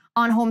attacks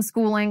on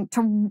homeschooling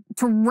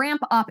to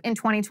ramp up in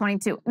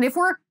 2022. And if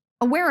we're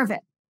aware of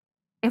it,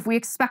 if we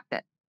expect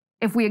it,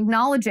 if we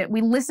acknowledge it,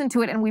 we listen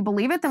to it and we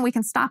believe it, then we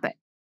can stop it.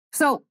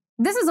 So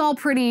this is all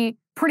pretty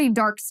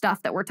dark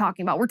stuff that we're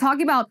talking about. We're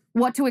talking about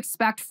what to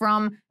expect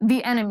from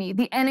the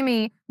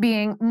enemy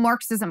being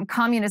Marxism,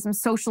 communism,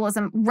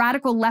 socialism,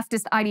 radical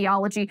leftist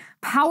ideology,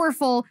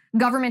 powerful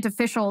government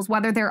officials,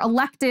 whether they're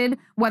elected,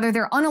 whether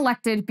they're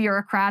unelected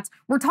bureaucrats.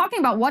 We're talking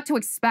about what to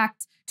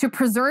expect to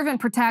preserve and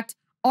protect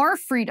our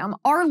freedom,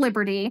 our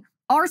liberty,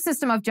 our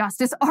system of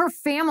justice, our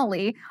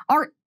family,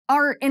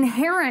 our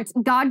inherent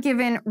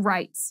God-given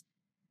rights.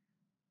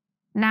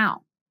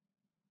 Now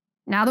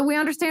that we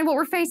understand what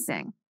we're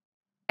facing,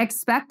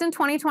 expect in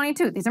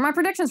 2022, these are my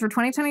predictions for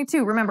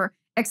 2022. Remember,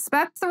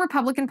 expect the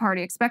Republican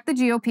Party, expect the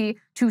GOP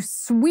to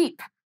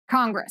sweep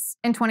Congress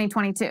in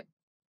 2022.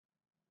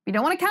 We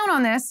don't want to count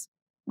on this.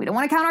 We don't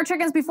want to count our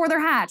chickens before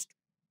they're hatched.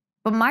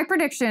 But my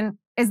prediction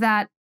is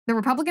that the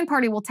Republican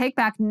Party will take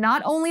back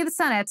not only the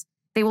Senate,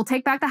 they will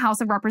take back the House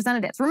of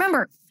Representatives.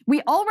 Remember,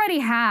 we already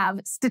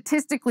have,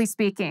 statistically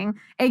speaking,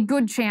 a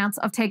good chance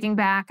of taking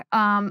back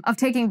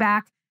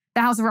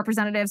the House of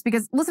Representatives,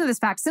 because listen to this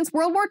fact. Since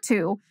World War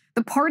II,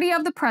 the party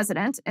of the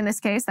president, in this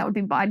case, that would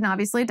be Biden,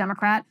 obviously a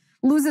Democrat,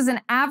 loses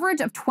an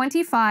average of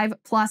 25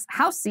 plus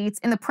House seats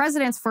in the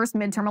president's first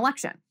midterm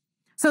election.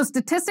 So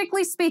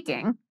statistically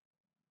speaking,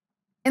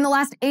 in the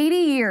last 80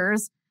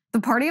 years, the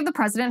party of the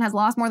president has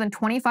lost more than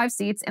 25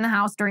 seats in the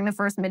House during the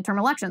first midterm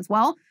elections.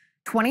 Well,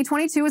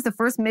 2022 is the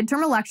first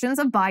midterm elections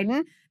of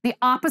Biden. The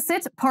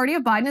opposite party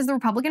of Biden is the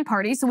Republican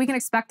Party, so we can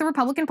expect the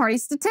Republican Party,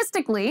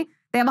 statistically,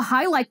 they have a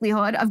high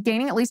likelihood of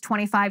gaining at least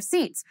 25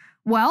 seats.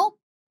 Well,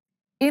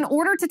 in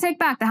order to take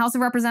back the House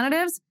of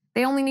Representatives,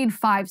 they only need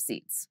 5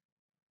 seats.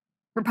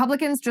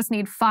 Republicans just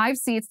need 5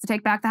 seats to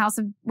take back the House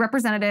of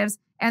Representatives,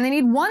 and they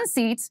need 1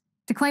 seat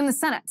to claim the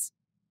Senate.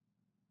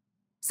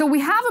 So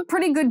we have a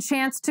pretty good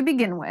chance to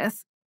begin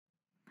with,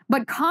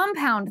 but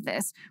compound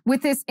this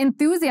with this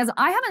enthusiasm.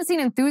 I haven't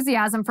seen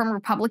enthusiasm from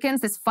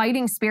Republicans, this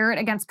fighting spirit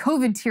against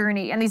COVID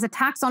tyranny and these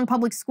attacks on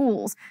public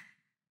schools,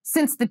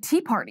 since the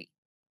Tea Party.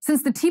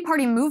 Since the Tea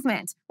Party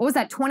movement, what was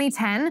that,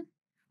 2010?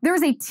 There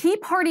is a Tea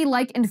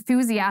Party-like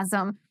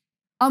enthusiasm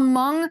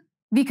among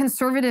the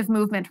conservative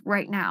movement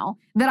right now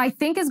that I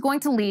think is going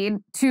to lead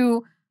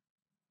to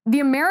the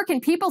American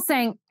people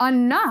saying,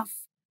 enough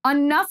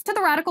to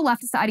the radical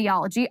leftist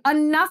ideology,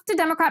 enough to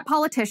Democrat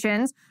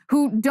politicians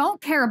who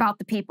don't care about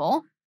the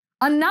people,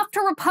 enough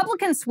to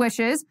Republican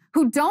swishes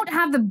who don't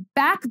have the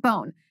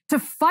backbone to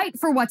fight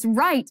for what's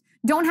right,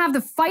 don't have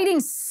the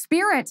fighting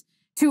spirit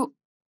to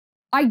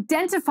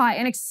identify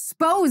and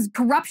expose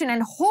corruption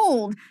and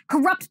hold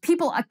corrupt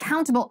people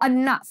accountable.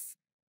 Enough.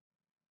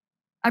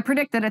 I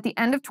predict that at the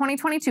end of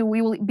 2022,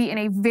 we will be in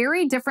a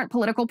very different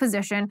political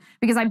position,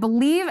 because I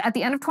believe at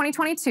the end of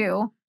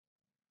 2022,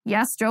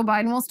 yes, Joe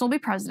Biden will still be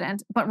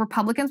president, but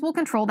Republicans will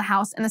control the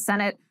House and the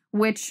Senate,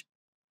 which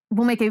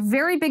will make a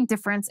very big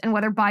difference in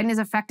whether Biden is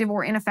effective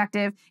or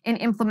ineffective in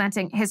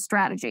implementing his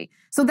strategy.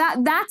 So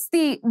that's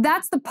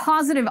the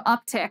positive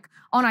uptick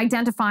on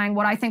identifying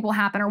what I think will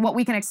happen or what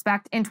we can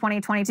expect in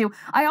 2022.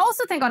 I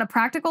also think on a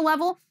practical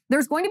level,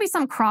 there's going to be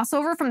some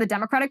crossover from the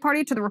Democratic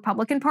Party to the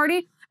Republican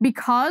Party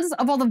because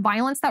of all the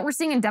violence that we're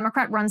seeing in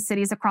Democrat-run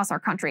cities across our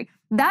country.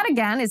 That,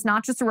 again, is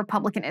not just a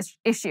Republican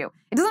issue.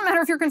 It doesn't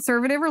matter if you're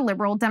conservative or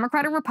liberal,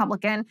 Democrat or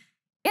Republican.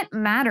 It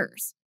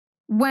matters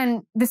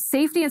when the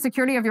safety and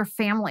security of your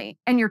family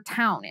and your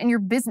town and your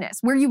business,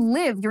 where you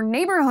live, your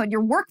neighborhood,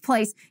 your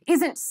workplace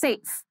isn't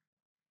safe.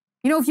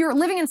 You know, if you're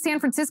living in San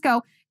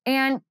Francisco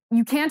and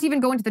you can't even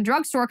go into the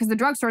drugstore because the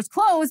drugstore is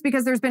closed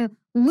because there's been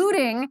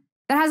looting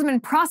that hasn't been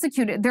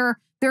prosecuted.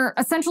 They're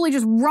essentially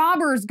just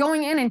robbers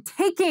going in and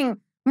taking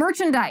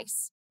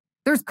merchandise.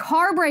 There's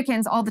car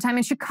break-ins all the time.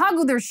 In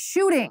Chicago, there's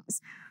shootings.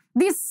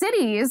 These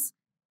cities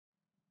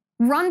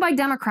run by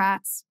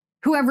Democrats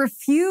who have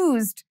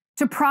refused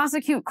to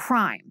prosecute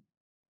crime,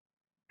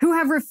 who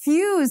have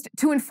refused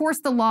to enforce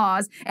the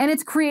laws, and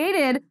it's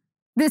created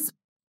this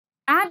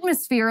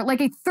atmosphere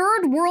like a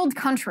third world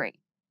country,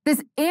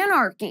 this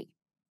anarchy,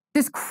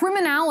 this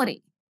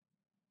criminality.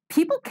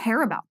 People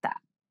care about that.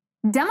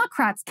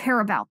 Democrats care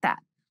about that.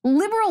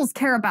 Liberals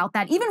care about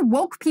that. Even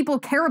woke people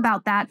care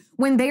about that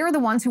when they are the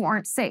ones who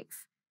aren't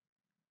safe.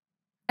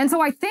 And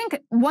so I think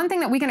one thing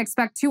that we can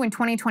expect too in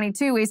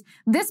 2022 is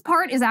this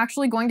part is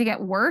actually going to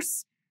get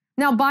worse.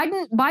 Now,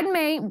 Biden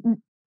may,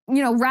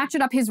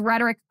 ratchet up his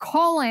rhetoric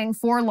calling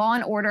for law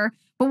and order.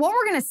 But what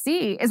we're going to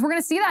see is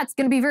that's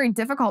going to be very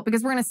difficult,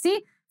 because we're going to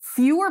see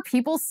fewer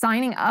people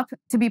signing up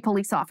to be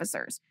police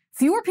officers.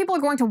 Fewer people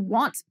are going to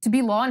want to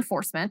be law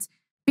enforcement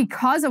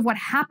because of what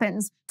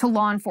happens to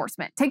law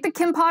enforcement. Take the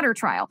Kim Potter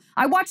trial.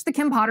 I watched the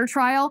Kim Potter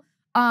trial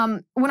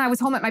when I was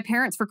home at my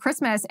parents' for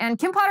Christmas, and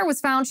Kim Potter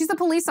was found, she's a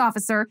police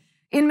officer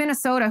in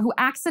Minnesota who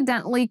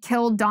accidentally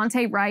killed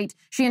Daunte Wright.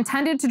 She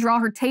intended to draw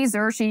her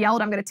taser. She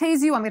yelled, "I'm going to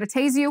tase you, I'm going to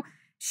tase you."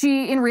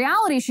 In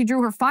reality, she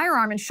drew her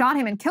firearm and shot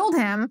him and killed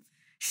him.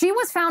 She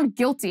was found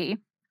guilty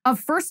of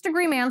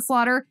first-degree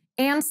manslaughter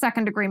and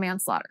second-degree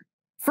manslaughter.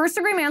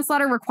 First-degree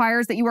manslaughter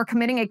requires that you are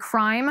committing a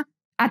crime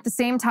at the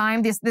same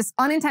time. This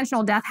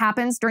unintentional death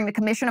happens during the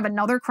commission of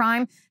another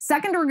crime.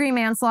 Second-degree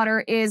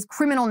manslaughter is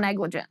criminal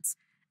negligence.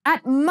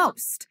 At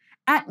most,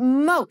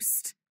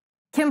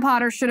 Kim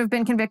Potter should have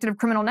been convicted of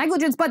criminal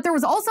negligence, but there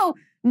was also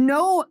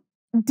no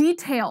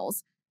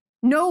details,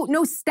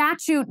 no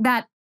statute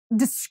that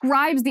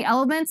describes the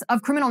elements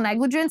of criminal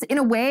negligence in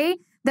a way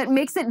that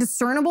makes it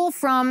discernible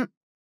from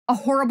a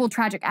horrible,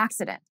 tragic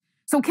accident.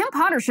 So Kim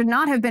Potter should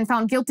not have been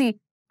found guilty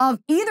of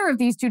either of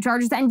these two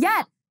charges, and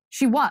yet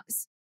she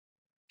was.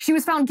 She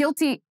was found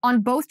guilty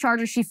on both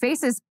charges. She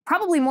faces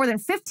probably more than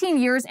 15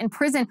 years in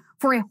prison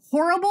for a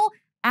horrible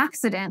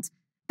accident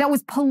that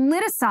was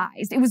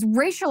politicized. It was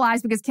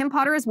racialized because Kim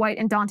Potter is white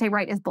and Daunte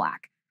Wright is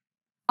black.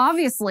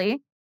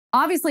 Obviously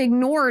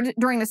ignored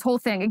during this whole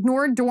thing,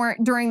 ignored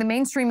during the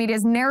mainstream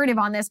media's narrative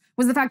on this,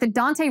 was the fact that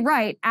Daunte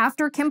Wright,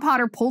 after Kim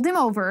Potter pulled him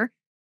over,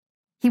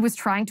 he was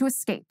trying to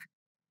escape.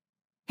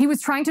 He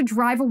was trying to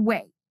drive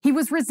away. He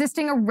was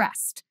resisting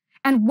arrest.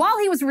 And while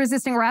he was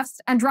resisting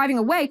arrest and driving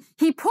away,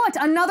 he put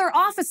another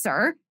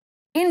officer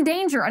in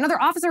danger,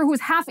 another officer who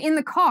was half in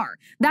the car.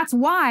 That's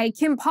why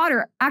Kim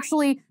Potter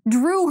actually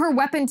drew her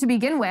weapon to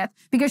begin with,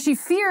 because she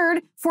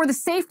feared for the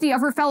safety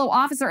of her fellow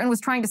officer and was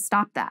trying to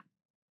stop that.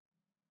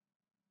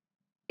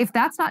 If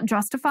that's not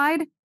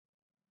justified,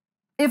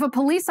 if a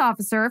police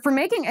officer, for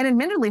making an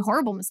admittedly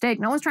horrible mistake,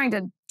 no one's trying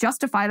to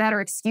justify that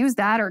or excuse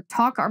that or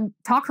talk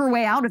her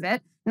way out of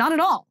it, not at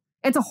all.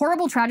 It's a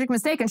horrible, tragic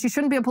mistake, and she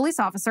shouldn't be a police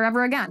officer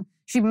ever again.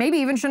 She maybe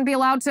even shouldn't be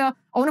allowed to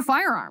own a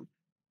firearm.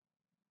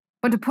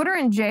 But to put her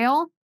in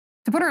jail,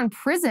 to put her in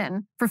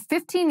prison for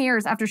 15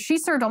 years after she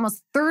served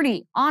almost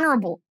 30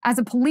 honorable as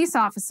a police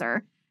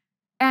officer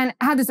and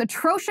had this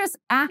atrocious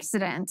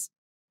accident,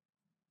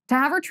 to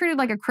have her treated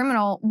like a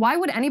criminal, why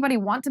would anybody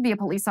want to be a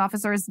police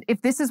officer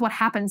if this is what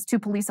happens to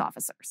police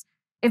officers?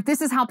 If this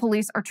is how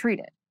police are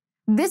treated?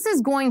 This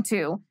is going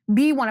to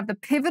be one of the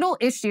pivotal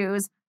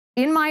issues,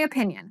 in my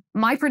opinion,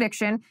 my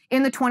prediction,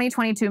 in the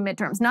 2022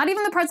 midterms. Not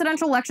even the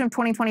presidential election of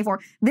 2024.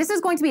 This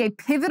is going to be a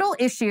pivotal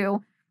issue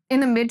in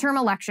the midterm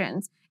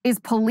elections, is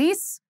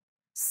police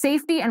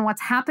safety and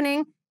what's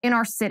happening in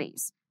our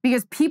cities.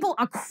 Because people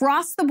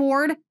across the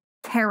board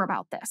care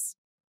about this.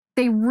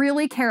 They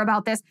really care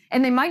about this,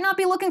 and they might not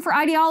be looking for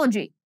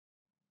ideology.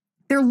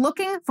 They're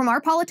looking from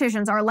our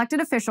politicians, our elected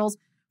officials,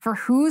 for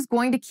who's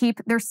going to keep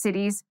their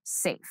cities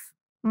safe.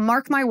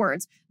 Mark my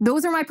words.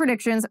 Those are my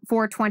predictions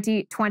for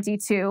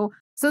 2022.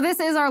 So this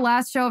is our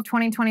last show of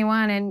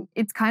 2021, and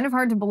it's kind of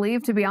hard to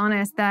believe, to be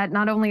honest, that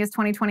not only is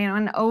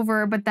 2021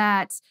 over, but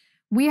that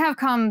we have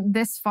come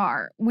this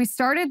far. We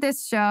started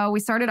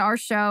our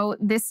show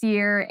this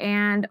year,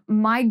 and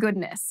my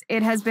goodness,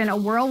 it has been a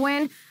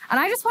whirlwind. And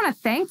I just want to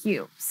thank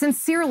you,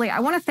 sincerely.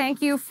 I want to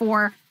thank you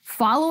for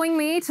following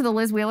me to the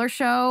Liz Wheeler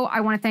Show.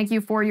 I want to thank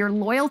you for your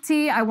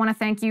loyalty. I want to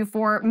thank you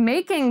for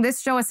making this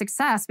show a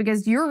success,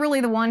 because you're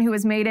really the one who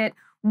has made it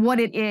what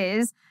it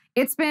is.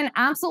 It's been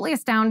absolutely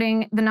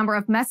astounding, the number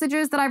of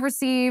messages that I've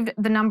received,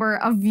 the number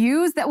of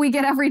views that we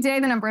get every day,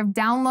 the number of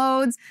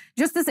downloads,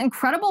 just this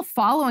incredible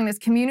following, this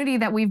community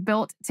that we've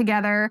built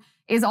together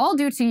is all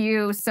due to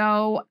you.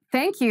 So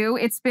thank you.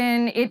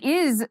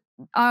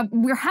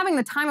 We're having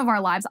the time of our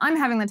lives. I'm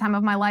having the time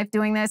of my life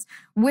doing this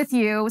with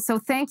you. So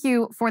thank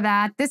you for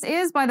that. This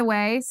is, by the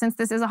way, since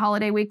this is a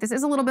holiday week, this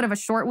is a little bit of a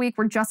short week.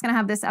 We're just going to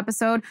have this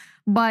episode,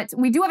 but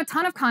we do have a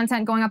ton of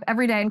content going up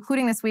every day,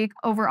 including this week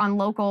over on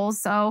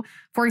Locals. So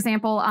for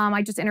example,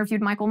 I just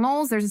interviewed Michael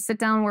Knowles. There's a sit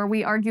down where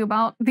we argue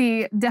about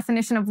the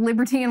definition of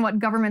liberty and what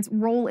government's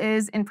role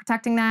is in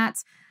protecting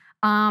that.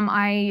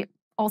 I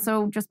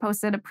also just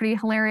posted a pretty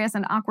hilarious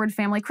and awkward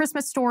family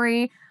Christmas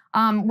story.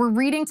 We're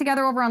reading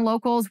together over on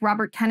Locals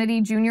Robert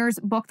Kennedy Jr.'s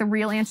book, The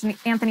Real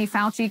Anthony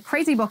Fauci.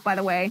 Crazy book, by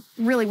the way.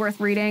 Really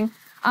worth reading.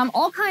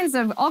 All kinds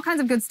of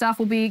good stuff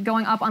will be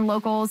going up on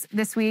Locals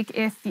this week.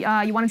 If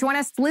you want to join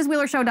us,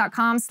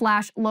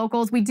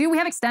 LizWheelerShow.com/locals. We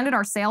have extended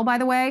our sale, by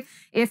the way.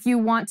 If you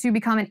want to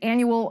become an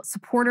annual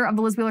supporter of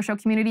the Liz Wheeler Show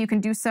community, you can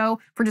do so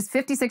for just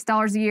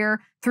 $56 a year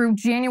through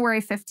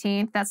January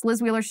 15th. That's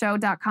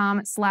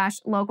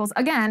LizWheelerShow.com/locals.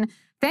 Again,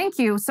 thank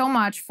you so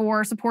much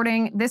for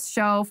supporting this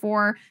show,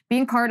 for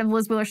being part of the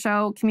Liz Wheeler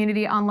Show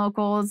community on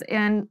Locals.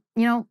 And,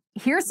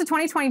 here's to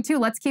 2022.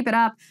 Let's keep it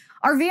up.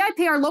 Our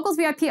VIP, our Locals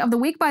VIP of the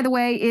week, by the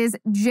way, is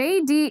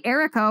JD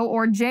Erico,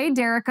 or Jay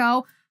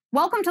Derico.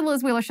 Welcome to the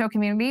Liz Wheeler Show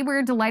community.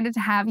 We're delighted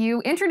to have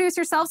you. Introduce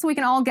yourself so we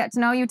can all get to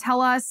know you.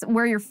 Tell us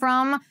where you're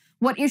from,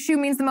 what issue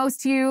means the most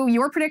to you,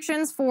 your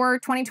predictions for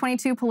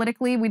 2022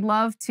 politically. We'd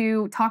love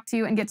to talk to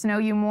you and get to know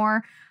you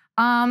more.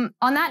 On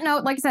that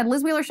note, like I said,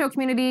 Liz Wheeler Show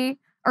community,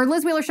 or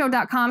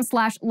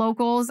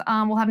LizWheelerShow.com/locals.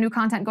 We'll have new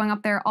content going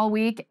up there all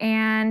week.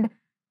 And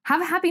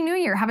have a happy new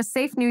year. Have a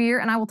safe new year.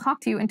 And I will talk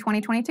to you in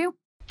 2022.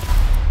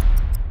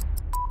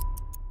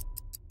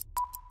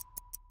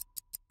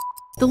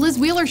 The Liz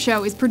Wheeler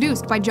Show is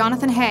produced by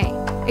Jonathan Hay,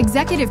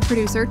 executive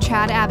producer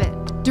Chad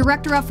Abbott,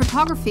 director of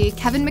photography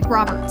Kevin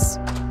McRoberts,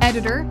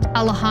 editor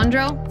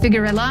Alejandro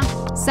Figueroa,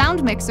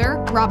 sound mixer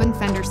Robin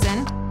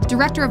Fenderson,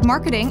 director of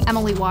marketing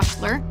Emily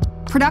Washler,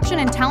 production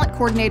and talent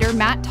coordinator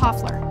Matt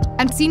Toffler,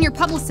 and senior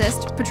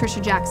publicist Patricia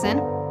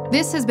Jackson.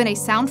 This has been a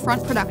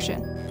Soundfront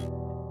production.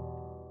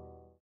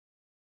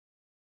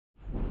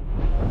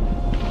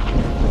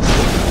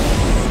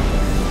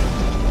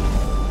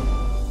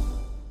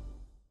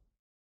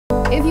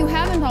 If you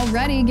haven't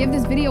already, give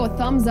this video a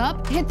thumbs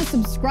up, hit the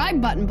subscribe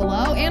button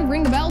below, and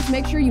ring the bell to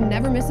make sure you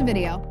never miss a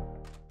video.